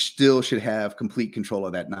 you still should have complete control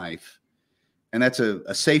of that knife. And that's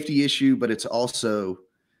a safety issue, but it's also,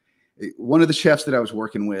 one of the chefs that I was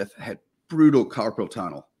working with had brutal carpal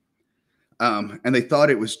tunnel. And they thought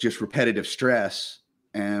it was just repetitive stress.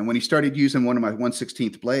 And when he started using one of my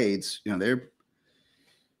 1/16 blades, they're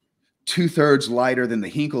 2/3 lighter than the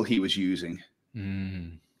Hinkle he was using.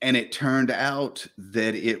 Mm. And it turned out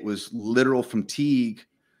that it was literal fatigue,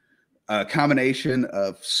 a combination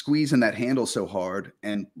of squeezing that handle so hard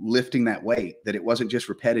and lifting that weight, that it wasn't just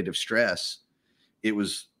repetitive stress. It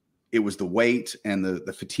was the weight and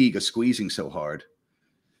the fatigue of squeezing so hard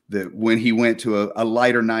that when he went to a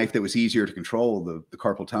lighter knife that was easier to control, the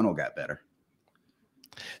carpal tunnel got better.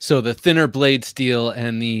 So the thinner blade steel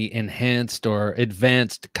and the enhanced or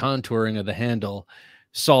advanced contouring of the handle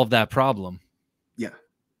solved that problem. Yeah.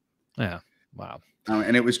 Yeah. Wow.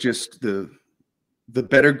 And it was just the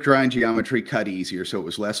better grind geometry cut easier. So it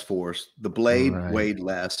was less force. The blade weighed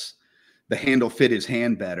less. The handle fit his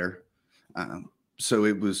hand better. So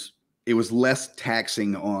it was less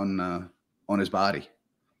taxing on his body.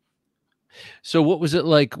 So what was it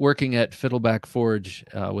like working at Fiddleback Forge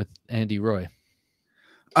with Andy Roy?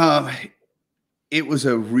 It was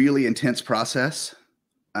a really intense process.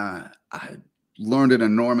 I learned an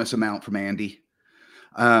enormous amount from Andy.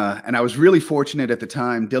 And I was really fortunate at the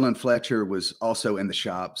time. Dylan Fletcher was also in the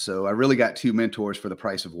shop. So I really got 2 mentors for the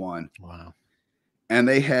price of one. Wow. And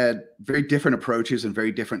they had very different approaches and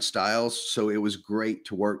very different styles. So it was great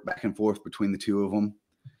to work back and forth between the two of them.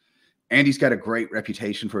 Andy's got a great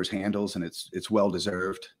reputation for his handles, and it's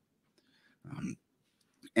well-deserved.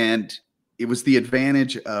 And it was the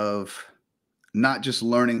advantage of not just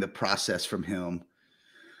learning the process from him,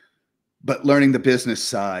 but learning the business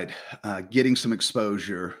side, getting some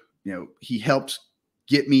exposure. He helped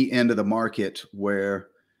get me into the market where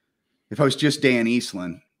if I was just Dan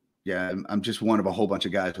Eastland, I'm just one of a whole bunch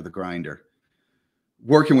of guys with a grinder.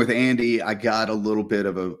 Working with Andy, I got a little bit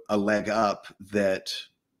of a leg up that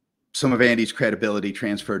some of Andy's credibility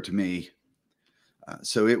transferred to me.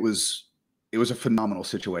 So it was a phenomenal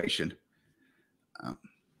situation.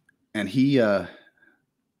 And he'd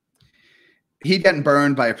gotten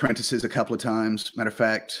burned by apprentices a couple of times. Matter of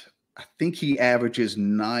fact, I think he averages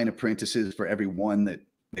 9 apprentices for every one that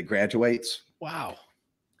graduates. Wow.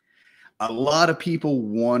 A lot of people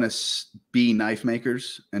want to be knife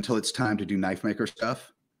makers until it's time to do knife maker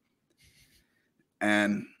stuff.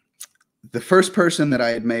 And the first person that I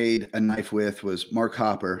had made a knife with was Mark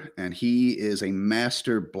Hopper, and he is a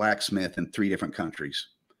master blacksmith in 3 different countries.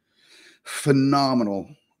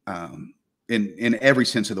 Phenomenal in every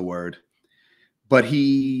sense of the word. But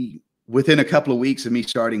within a couple of weeks of me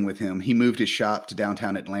starting with him, he moved his shop to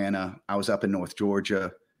downtown Atlanta. I was up in North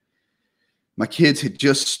Georgia. My kids had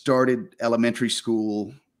just started elementary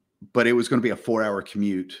school, but it was going to be a 4-hour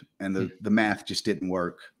commute, and the math just didn't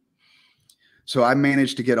work. So I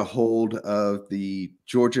managed to get a hold of the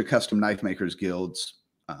Georgia Custom Knife Makers Guild's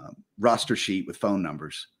roster sheet with phone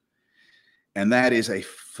numbers. And that is a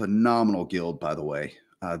phenomenal guild, by the way.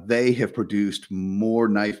 They have produced more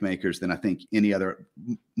knife makers than I think any other,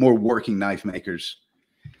 more working knife makers.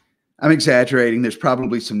 I'm exaggerating. There's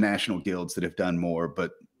probably some national guilds that have done more,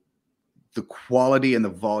 but the quality and the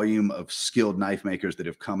volume of skilled knife makers that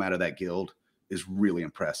have come out of that guild is really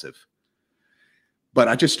impressive. But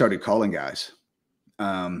I just started calling guys.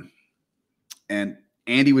 And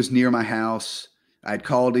Andy was near my house. I'd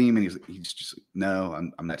called him, and he's just like,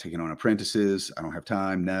 no, I'm not taking on apprentices. I don't have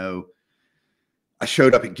time. No. I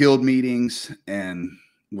showed up at guild meetings and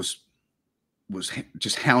was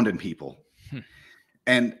just hounding people.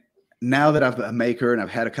 And now that I'm a maker and I've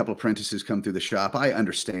had a couple of apprentices come through the shop, I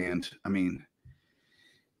understand. I mean,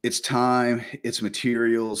 it's time, it's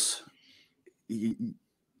materials. In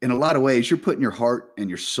a lot of ways, you're putting your heart and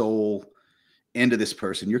your soul into this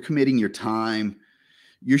person. You're committing your time.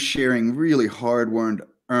 You're sharing really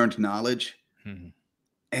hard-earned knowledge. Mm-hmm.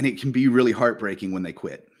 And it can be really heartbreaking when they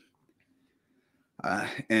quit.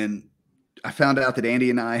 And I found out that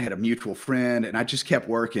Andy and I had a mutual friend, and I just kept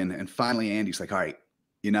working. And finally, Andy's like, all right,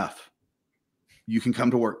 enough. You can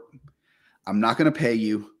come to work. I'm not going to pay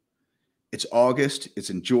you. It's August.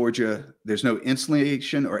 It's in Georgia. There's no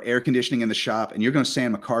insulation or air conditioning in the shop, and you're going to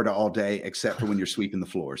stand Micarta all day except for when you're sweeping the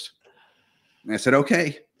floors. And I said,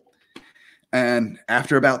 okay. And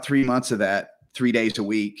after about 3 months of that, 3 days a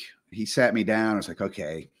week, he sat me down. I was like,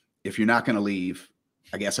 okay, if you're not going to leave,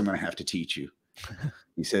 I guess I'm going to have to teach you.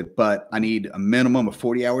 He said, but I need a minimum of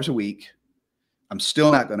 40 hours a week. I'm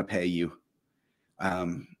still not going to pay you.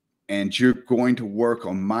 And you're going to work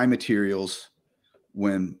on my materials.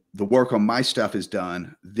 When the work on my stuff is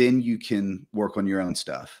done, then you can work on your own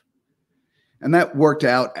stuff. And that worked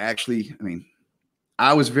out actually. I mean,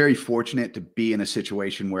 I was very fortunate to be in a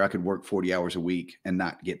situation where I could work 40 hours a week and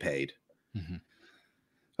not get paid.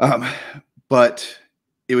 But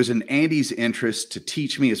it was in Andy's interest to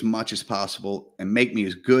teach me as much as possible and make me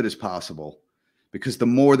as good as possible, because the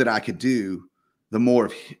more that I could do, the more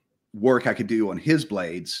work I could do on his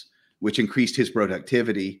blades, which increased his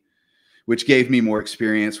productivity, which gave me more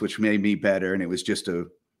experience, which made me better. And it was just a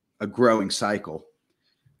growing cycle.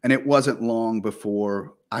 And it wasn't long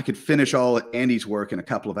before I could finish all Andy's work in a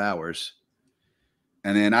couple of hours.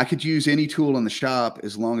 And then I could use any tool in the shop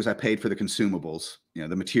as long as I paid for the consumables, you know,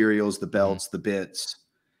 the materials, the belts, the bits.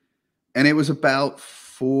 And it was about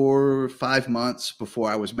 4 or 5 months before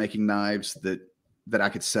I was making knives that I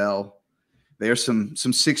could sell. There's some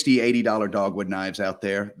 $60, $80 dogwood knives out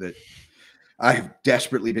there that I've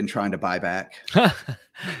desperately been trying to buy back.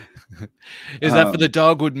 Is that for the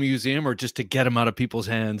Dogwood Museum or just to get them out of people's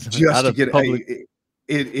hands? Just to get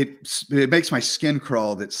it makes my skin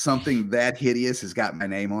crawl that something that hideous has got my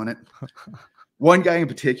name on it. One guy in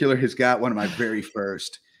particular has got one of my very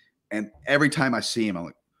first, and every time I see him, I'm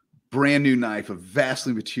like, brand new knife of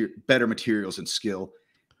vastly better materials and skill,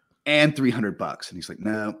 and $300. And he's like,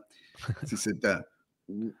 no. He said,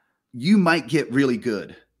 you might get really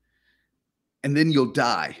good, and then you'll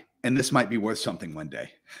die, and this might be worth something one day.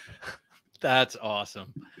 That's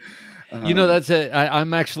awesome. You know, that's it.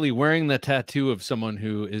 I'm actually wearing the tattoo of someone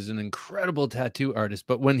who is an incredible tattoo artist.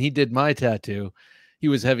 But when he did my tattoo, he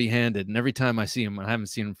was heavy-handed. And every time I see him, I haven't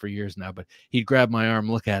seen him for years now, but he'd grab my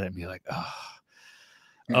arm, look at it, and be like,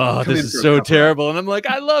 oh, this is so terrible. And I'm like,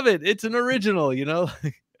 I love it. It's an original, you know?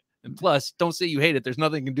 And plus, don't say you hate it. There's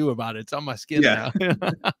nothing you can do about it. It's on my skin now.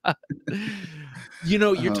 You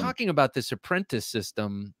know, you're talking about this apprentice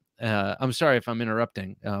system. I'm sorry if I'm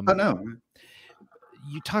interrupting. Oh, no.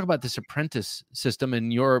 You talk about this apprentice system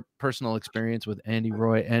and your personal experience with Andy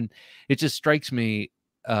Roy, and it just strikes me,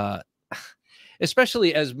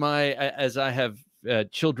 especially as I have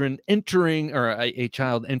children entering, or a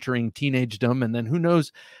child entering teenagedom, and then who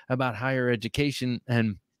knows about higher education,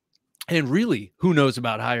 and really who knows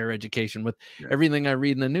about higher education with everything I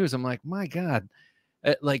read in the news. I'm like, my God,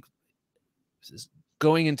 like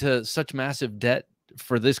going into such massive debt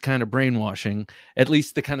for this kind of brainwashing, at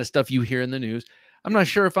least the kind of stuff you hear in the news. I'm not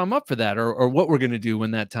sure if I'm up for that or what we're going to do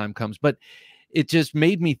when that time comes, but it just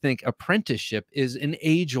made me think apprenticeship is an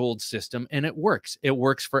age-old system, and it works. It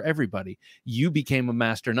works for everybody. You became a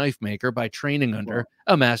master knife maker by training under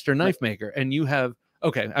a master knife maker, and you have,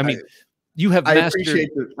 you have mastered.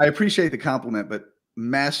 I appreciate the compliment, but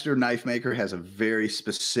master knife maker has a very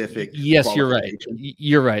specific. Yes, you're right.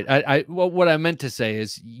 You're right. Well, what I meant to say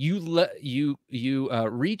is you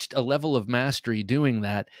reached a level of mastery doing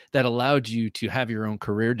that allowed you to have your own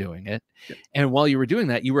career doing it. Yeah. And while you were doing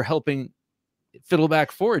that, you were helping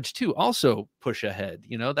Fiddleback Forge too also push ahead.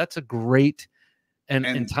 You know, that's a great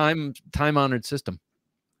and time honored system.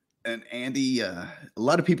 And Andy, a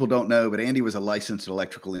lot of people don't know, but Andy was a licensed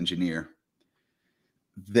electrical engineer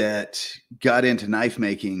that got into knife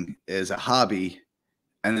making as a hobby.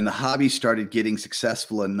 And then the hobby started getting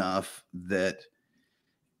successful enough that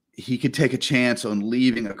he could take a chance on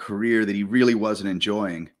leaving a career that he really wasn't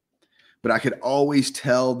enjoying. But I could always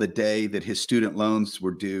tell the day that his student loans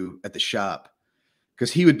were due at the shop,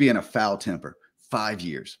 because he would be in a foul temper. 5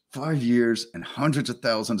 years and hundreds of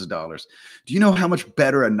thousands of dollars. Do you know how much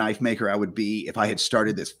better a knife maker I would be if I had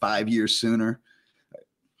started this 5 years sooner?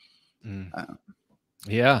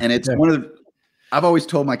 Yeah. And it's one of the, I've always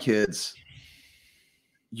told my kids,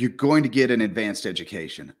 you're going to get an advanced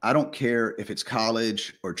education. I don't care if it's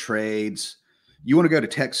college or trades. You want to go to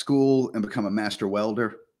tech school and become a master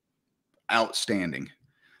welder? Outstanding.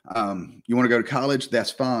 You want to go to college?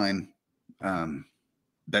 That's fine.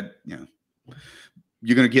 That, you know,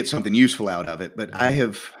 you're going to get something useful out of it. But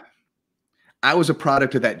I was a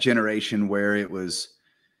product of that generation where it was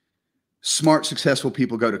smart, successful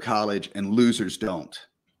people go to college and losers don't.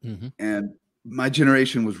 Mm-hmm. And my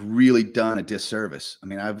generation was really done a disservice. I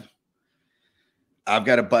mean, I've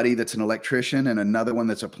got a buddy that's an electrician and another one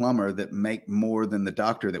that's a plumber that make more than the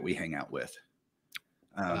doctor that we hang out with.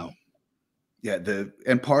 Wow. Yeah.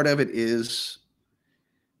 And part of it is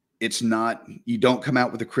it's not, you don't come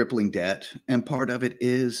out with a crippling debt. And part of it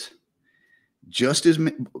is just as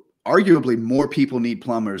arguably more people need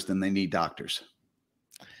plumbers than they need doctors.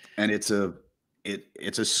 And it's a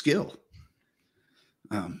skill.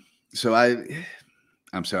 So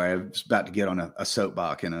I'm sorry, I was about to get on a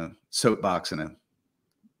soapbox and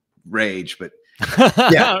rage, but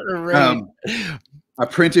yeah. Right.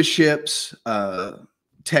 Apprenticeships,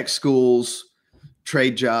 tech schools,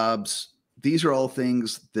 trade jobs. These are all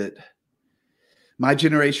things that my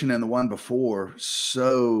generation and the one before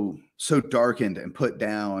so darkened and put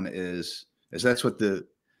down as that's what the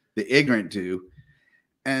ignorant do.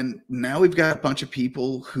 And now we've got a bunch of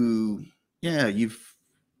people who, yeah, you've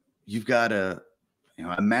got a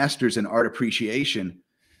master's in art appreciation,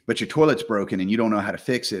 but your toilet's broken and you don't know how to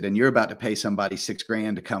fix it, and you're about to pay somebody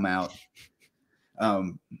 $6,000 to come out.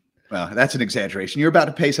 Well, that's an exaggeration. You're about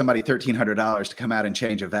to pay somebody $1,300 to come out and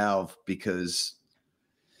change a valve because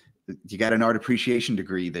you got an art appreciation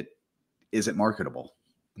degree that isn't marketable.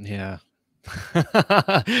 Yeah.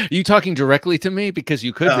 Are you talking directly to me? Because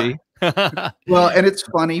you could be. Well, and it's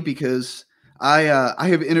funny because I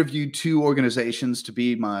have interviewed 2 organizations to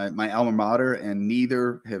be my alma mater, and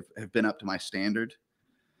neither have been up to my standard.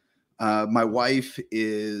 My wife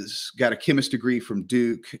got a chemist degree from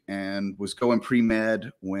Duke and was going pre-med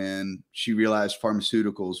when she realized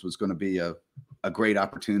pharmaceuticals was going to be a great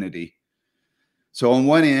opportunity. So on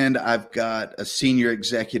one end, I've got a senior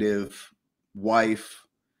executive wife,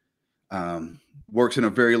 works in a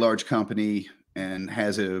very large company and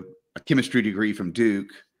has a chemistry degree from Duke.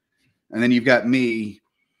 And then you've got me,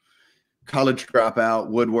 college dropout,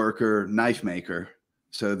 woodworker, knife maker.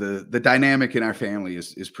 So the dynamic in our family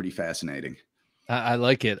is pretty fascinating. I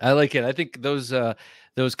like it. I like it. I think those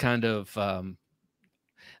kind of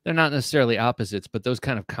they're not necessarily opposites, but those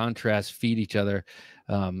kind of contrasts feed each other.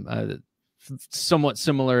 Somewhat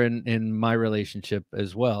similar in my relationship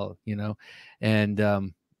as well, and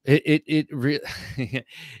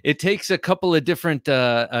it takes a couple of different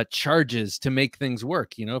charges to make things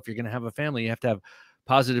work. If you're going to have a family, you have to have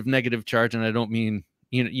positive, negative charge, and I don't mean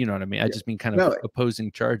you know what I mean. I just mean kind of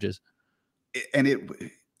opposing charges. And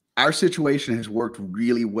our situation has worked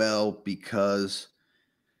really well because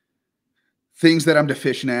things that I'm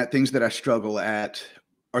deficient at, things that I struggle at,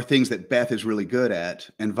 are things that Beth is really good at,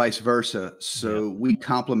 and vice versa. So we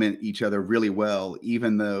complement each other really well,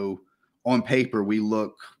 even though on paper we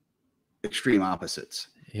look extreme opposites.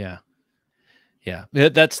 Yeah.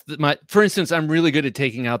 That's for instance, I'm really good at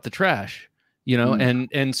taking out the trash,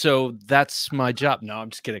 and so that's my job. No, I'm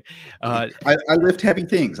just kidding. I lift heavy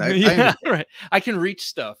things. Right. I can reach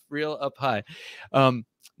stuff real up high.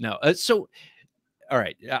 So, all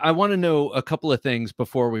right. I want to know a couple of things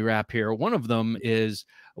before we wrap here. One of them is,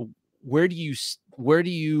 where do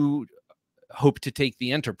you hope to take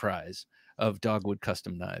the enterprise of Dogwood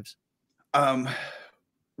Custom Knives?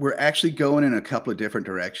 We're actually going in a couple of different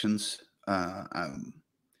directions.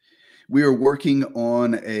 We are working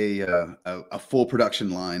on a full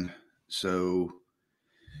production line. So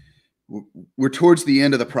we're towards the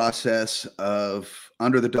end of the process of,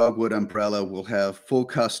 under the Dogwood umbrella, we'll have full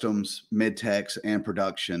customs, mid-techs, and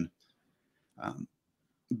production.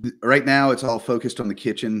 Right now, it's all focused on the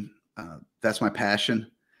kitchen. That's my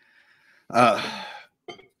passion. I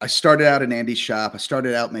started out in Andy's shop. I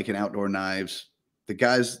started out making outdoor knives.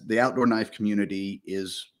 The outdoor knife community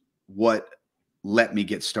is what let me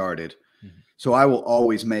get started. Mm-hmm. So I will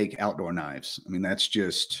always make outdoor knives. I mean, I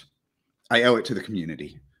owe it to the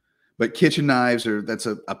community. But kitchen knives that's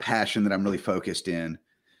a passion that I'm really focused in.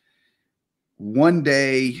 One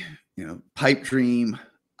day, pipe dream,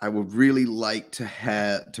 I would really like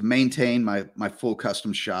to maintain my full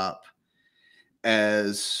custom shop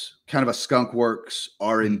as kind of a skunk works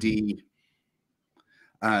R&D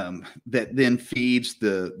that then feeds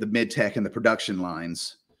the mid-tech and the production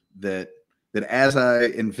lines that as I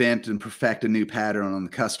invent and perfect a new pattern on the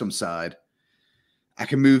custom side, I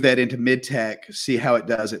can move that into mid-tech, see how it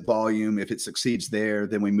does at volume. If it succeeds there,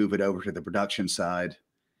 then we move it over to the production side.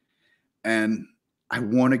 And I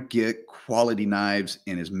want to get quality knives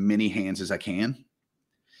in as many hands as I can.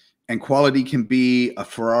 And quality can be a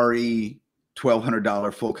Ferrari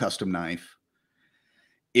 $1,200 full custom knife.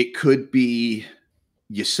 It could be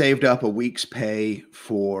you saved up a week's pay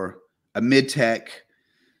for a mid-tech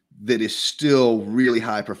that is still really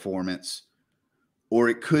high performance. Or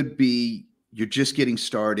it could be you're just getting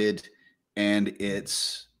started and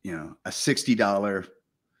it's, a $60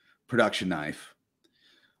 production knife.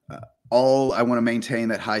 I want to maintain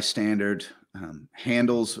that high standard.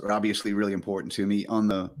 Handles are obviously really important to me. On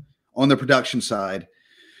the production side,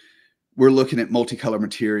 we're looking at multicolor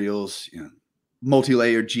materials,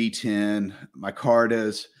 multi-layered G10,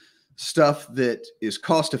 micartas, stuff that is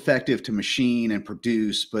cost effective to machine and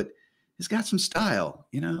produce, but it's got some style,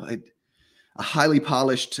 a highly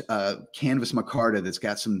polished canvas micarta that's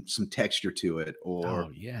got some texture to it, or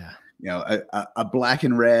a black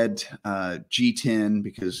and red G10,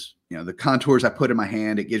 because, the contours I put in my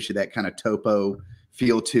hand, it gives you that kind of topo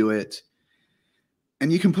feel to it.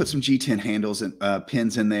 And you can put some G10 handles and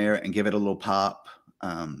pins in there and give it a little pop.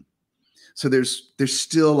 So there's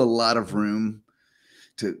still a lot of room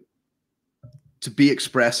to be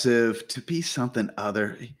expressive, to be something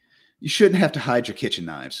other. You shouldn't have to hide your kitchen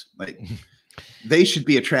knives. Like, they should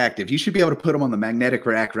be attractive. You should be able to put them on the magnetic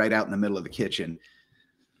rack right out in the middle of the kitchen.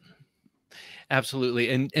 Absolutely.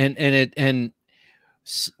 And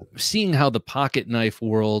seeing how the pocket knife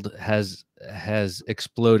world has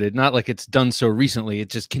exploded, not like it's done so recently, it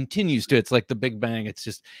just continues to, it's like the Big Bang. It's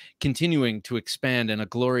just continuing to expand in a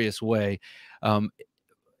glorious way. And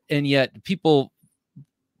yet people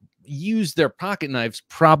use their pocket knives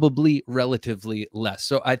probably relatively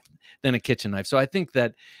less than a kitchen knife. So I think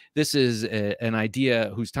that this is an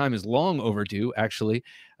idea whose time is long overdue, actually,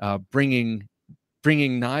 bringing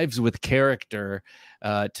knives with character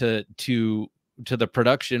to the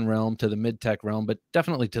production realm, to the mid-tech realm, but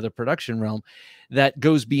definitely to the production realm, that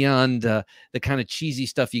goes beyond the kind of cheesy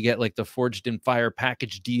stuff you get, like the Forged in Fire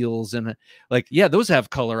package deals. And those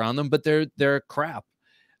have color on them, but they're crap.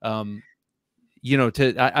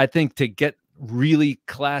 I think to get really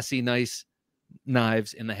classy, nice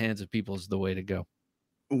knives in the hands of people is the way to go.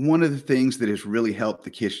 One of the things that has really helped the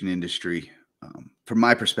kitchen industry, from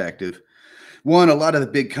my perspective, one, a lot of the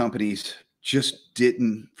big companies just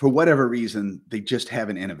didn't, for whatever reason, they just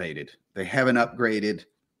haven't innovated. They haven't upgraded.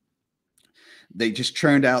 They just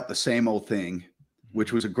churned out the same old thing,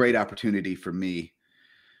 which was a great opportunity for me.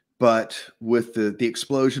 But with the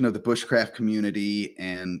explosion of the bushcraft community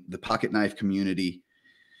and the pocket knife community,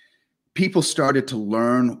 people started to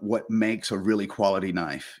learn what makes a really quality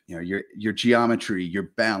knife. Your geometry,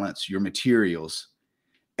 your balance, your materials.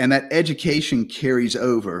 And that education carries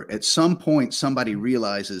over. At some point, somebody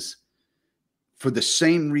realizes, for the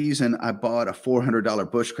same reason I bought a $400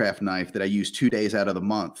 bushcraft knife that I use 2 days out of the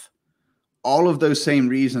month, all of those same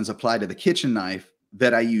reasons apply to the kitchen knife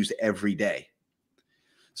that I use every day.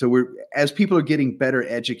 So as people are getting better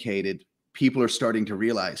educated, people are starting to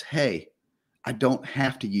realize, hey, I don't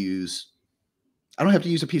have to use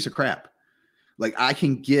a piece of crap. Like, I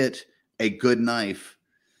can get a good knife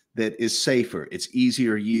that is safer. It's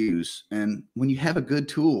easier to use. And when you have a good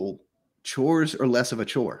tool, chores are less of a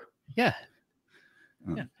chore. Yeah.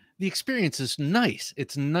 Yeah. The experience is nice.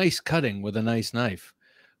 It's nice cutting with a nice knife,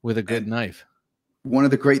 with a good knife. One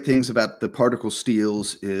of the great things about the particle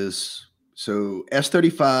steels is, so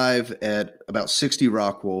S35 at about 60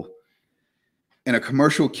 Rockwell in a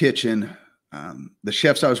commercial kitchen, the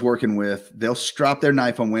chefs I was working with, they'll strop their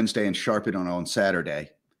knife on Wednesday and sharpen it on Saturday,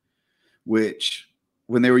 which,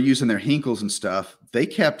 when they were using their Hinkles and stuff, they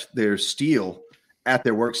kept their steel at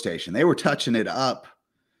their workstation. They were touching it up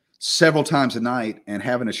several times a night and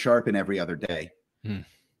having to sharpen every other day.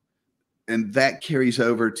 And that carries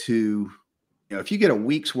over to, if you get a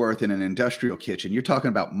week's worth in an industrial kitchen, you're talking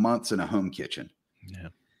about months in a home kitchen. Yeah.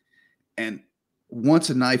 And once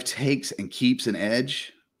a knife takes and keeps an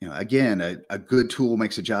edge, again, a good tool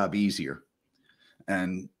makes a job easier.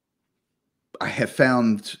 And I have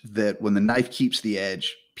found that when the knife keeps the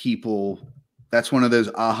edge, that's one of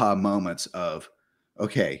those aha moments of,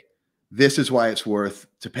 okay, this is why it's worth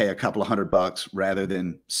to pay a couple of $100 rather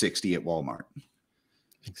than 60 at Walmart.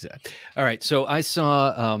 Exactly. All right. So I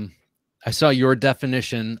saw your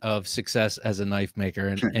definition of success as a knife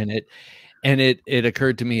maker, and it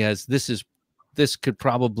occurred to me as this could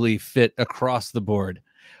probably fit across the board.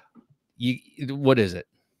 What is it?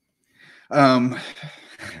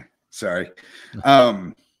 Sorry.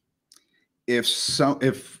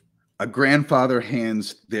 If a grandfather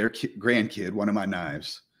hands their grandkid one of my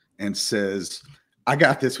knives and says, I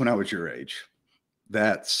got this when I was your age,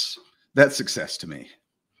 that's success to me.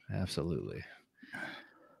 Absolutely.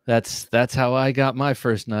 That's how I got my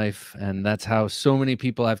first knife, and that's how so many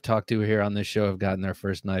people I've talked to here on this show have gotten their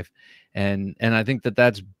first knife. And I think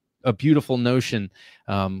that's a beautiful notion,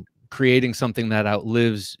 creating something that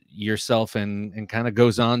outlives yourself and kind of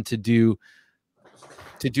goes on to do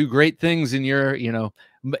great things in your,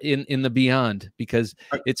 in the beyond, because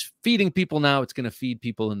it's feeding people now. It's going to feed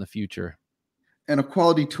people in the future. And a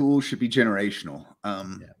quality tool should be generational.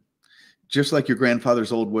 Just like your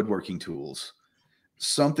grandfather's old woodworking tools.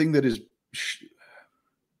 Something that is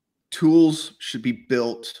tools should be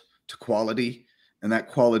built to quality, and that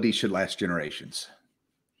quality should last generations.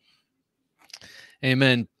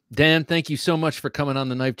 Amen. Dan, thank you so much for coming on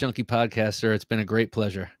the Knife Junkie podcast, sir. It's been a great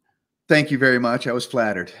pleasure. Thank you very much. I was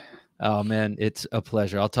flattered. Oh man, it's a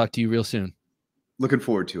pleasure. I'll talk to you real soon. Looking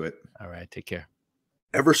forward to it. All right. Take care.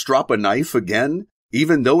 Ever strop a knife again?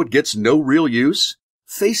 Even though it gets no real use,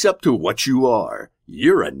 face up to what you are.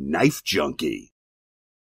 You're a knife junkie.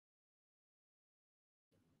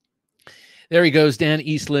 There he goes, Dan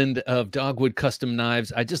Eastland of Dogwood Custom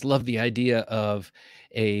Knives. I just love the idea of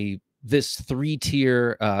this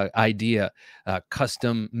three-tier idea,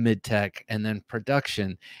 custom, mid-tech, and then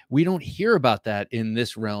production. We don't hear about that in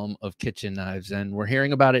this realm of kitchen knives, and we're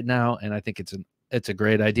hearing about it now, and I think it's a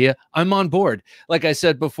great idea. I'm on board. Like I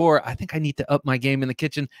said before, I think I need to up my game in the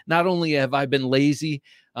kitchen. Not only have I been lazy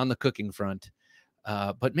on the cooking front,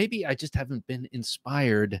 but maybe I just haven't been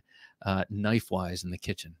inspired knife-wise in the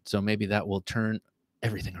kitchen. So maybe that will turn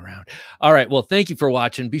everything around. All right. Well, thank you for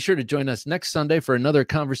watching. Be sure to join us next Sunday for another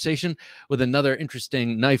conversation with another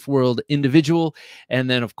interesting knife world individual. And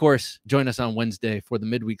then, of course, join us on Wednesday for the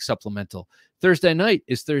midweek supplemental. Thursday night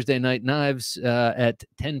is Thursday Night Knives at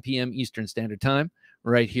 10 p.m. Eastern Standard Time,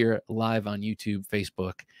 right here live on YouTube,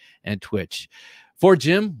 Facebook, and Twitch. For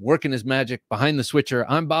Jim, working his magic behind the switcher,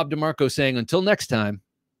 I'm Bob DeMarco saying until next time,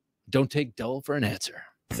 don't take dull for an answer.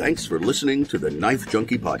 Thanks for listening to the Knife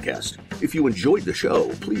Junkie podcast. If you enjoyed the show,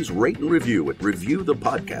 please rate and review at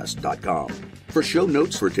reviewthepodcast.com. For show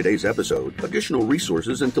notes for today's episode, additional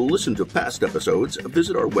resources, and to listen to past episodes,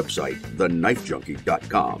 visit our website,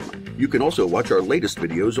 TheKnifeJunkie.com. You can also watch our latest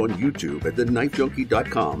videos on YouTube at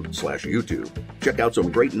TheKnifeJunkie.com/YouTube. Check out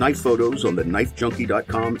some great knife photos on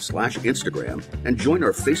TheKnifeJunkie.com/Instagram, and join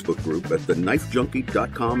our Facebook group at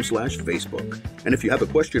TheKnifeJunkie.com/Facebook. And if you have a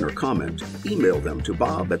question or comment, email them to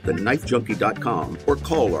bob@TheKnifeJunkie.com or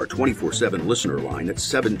call our 24/7 listener line at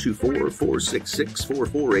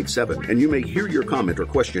 724-466-4487, and you may hear your comment or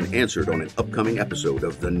question answered on an upcoming episode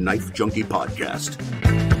of the Knife Junkie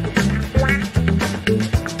podcast.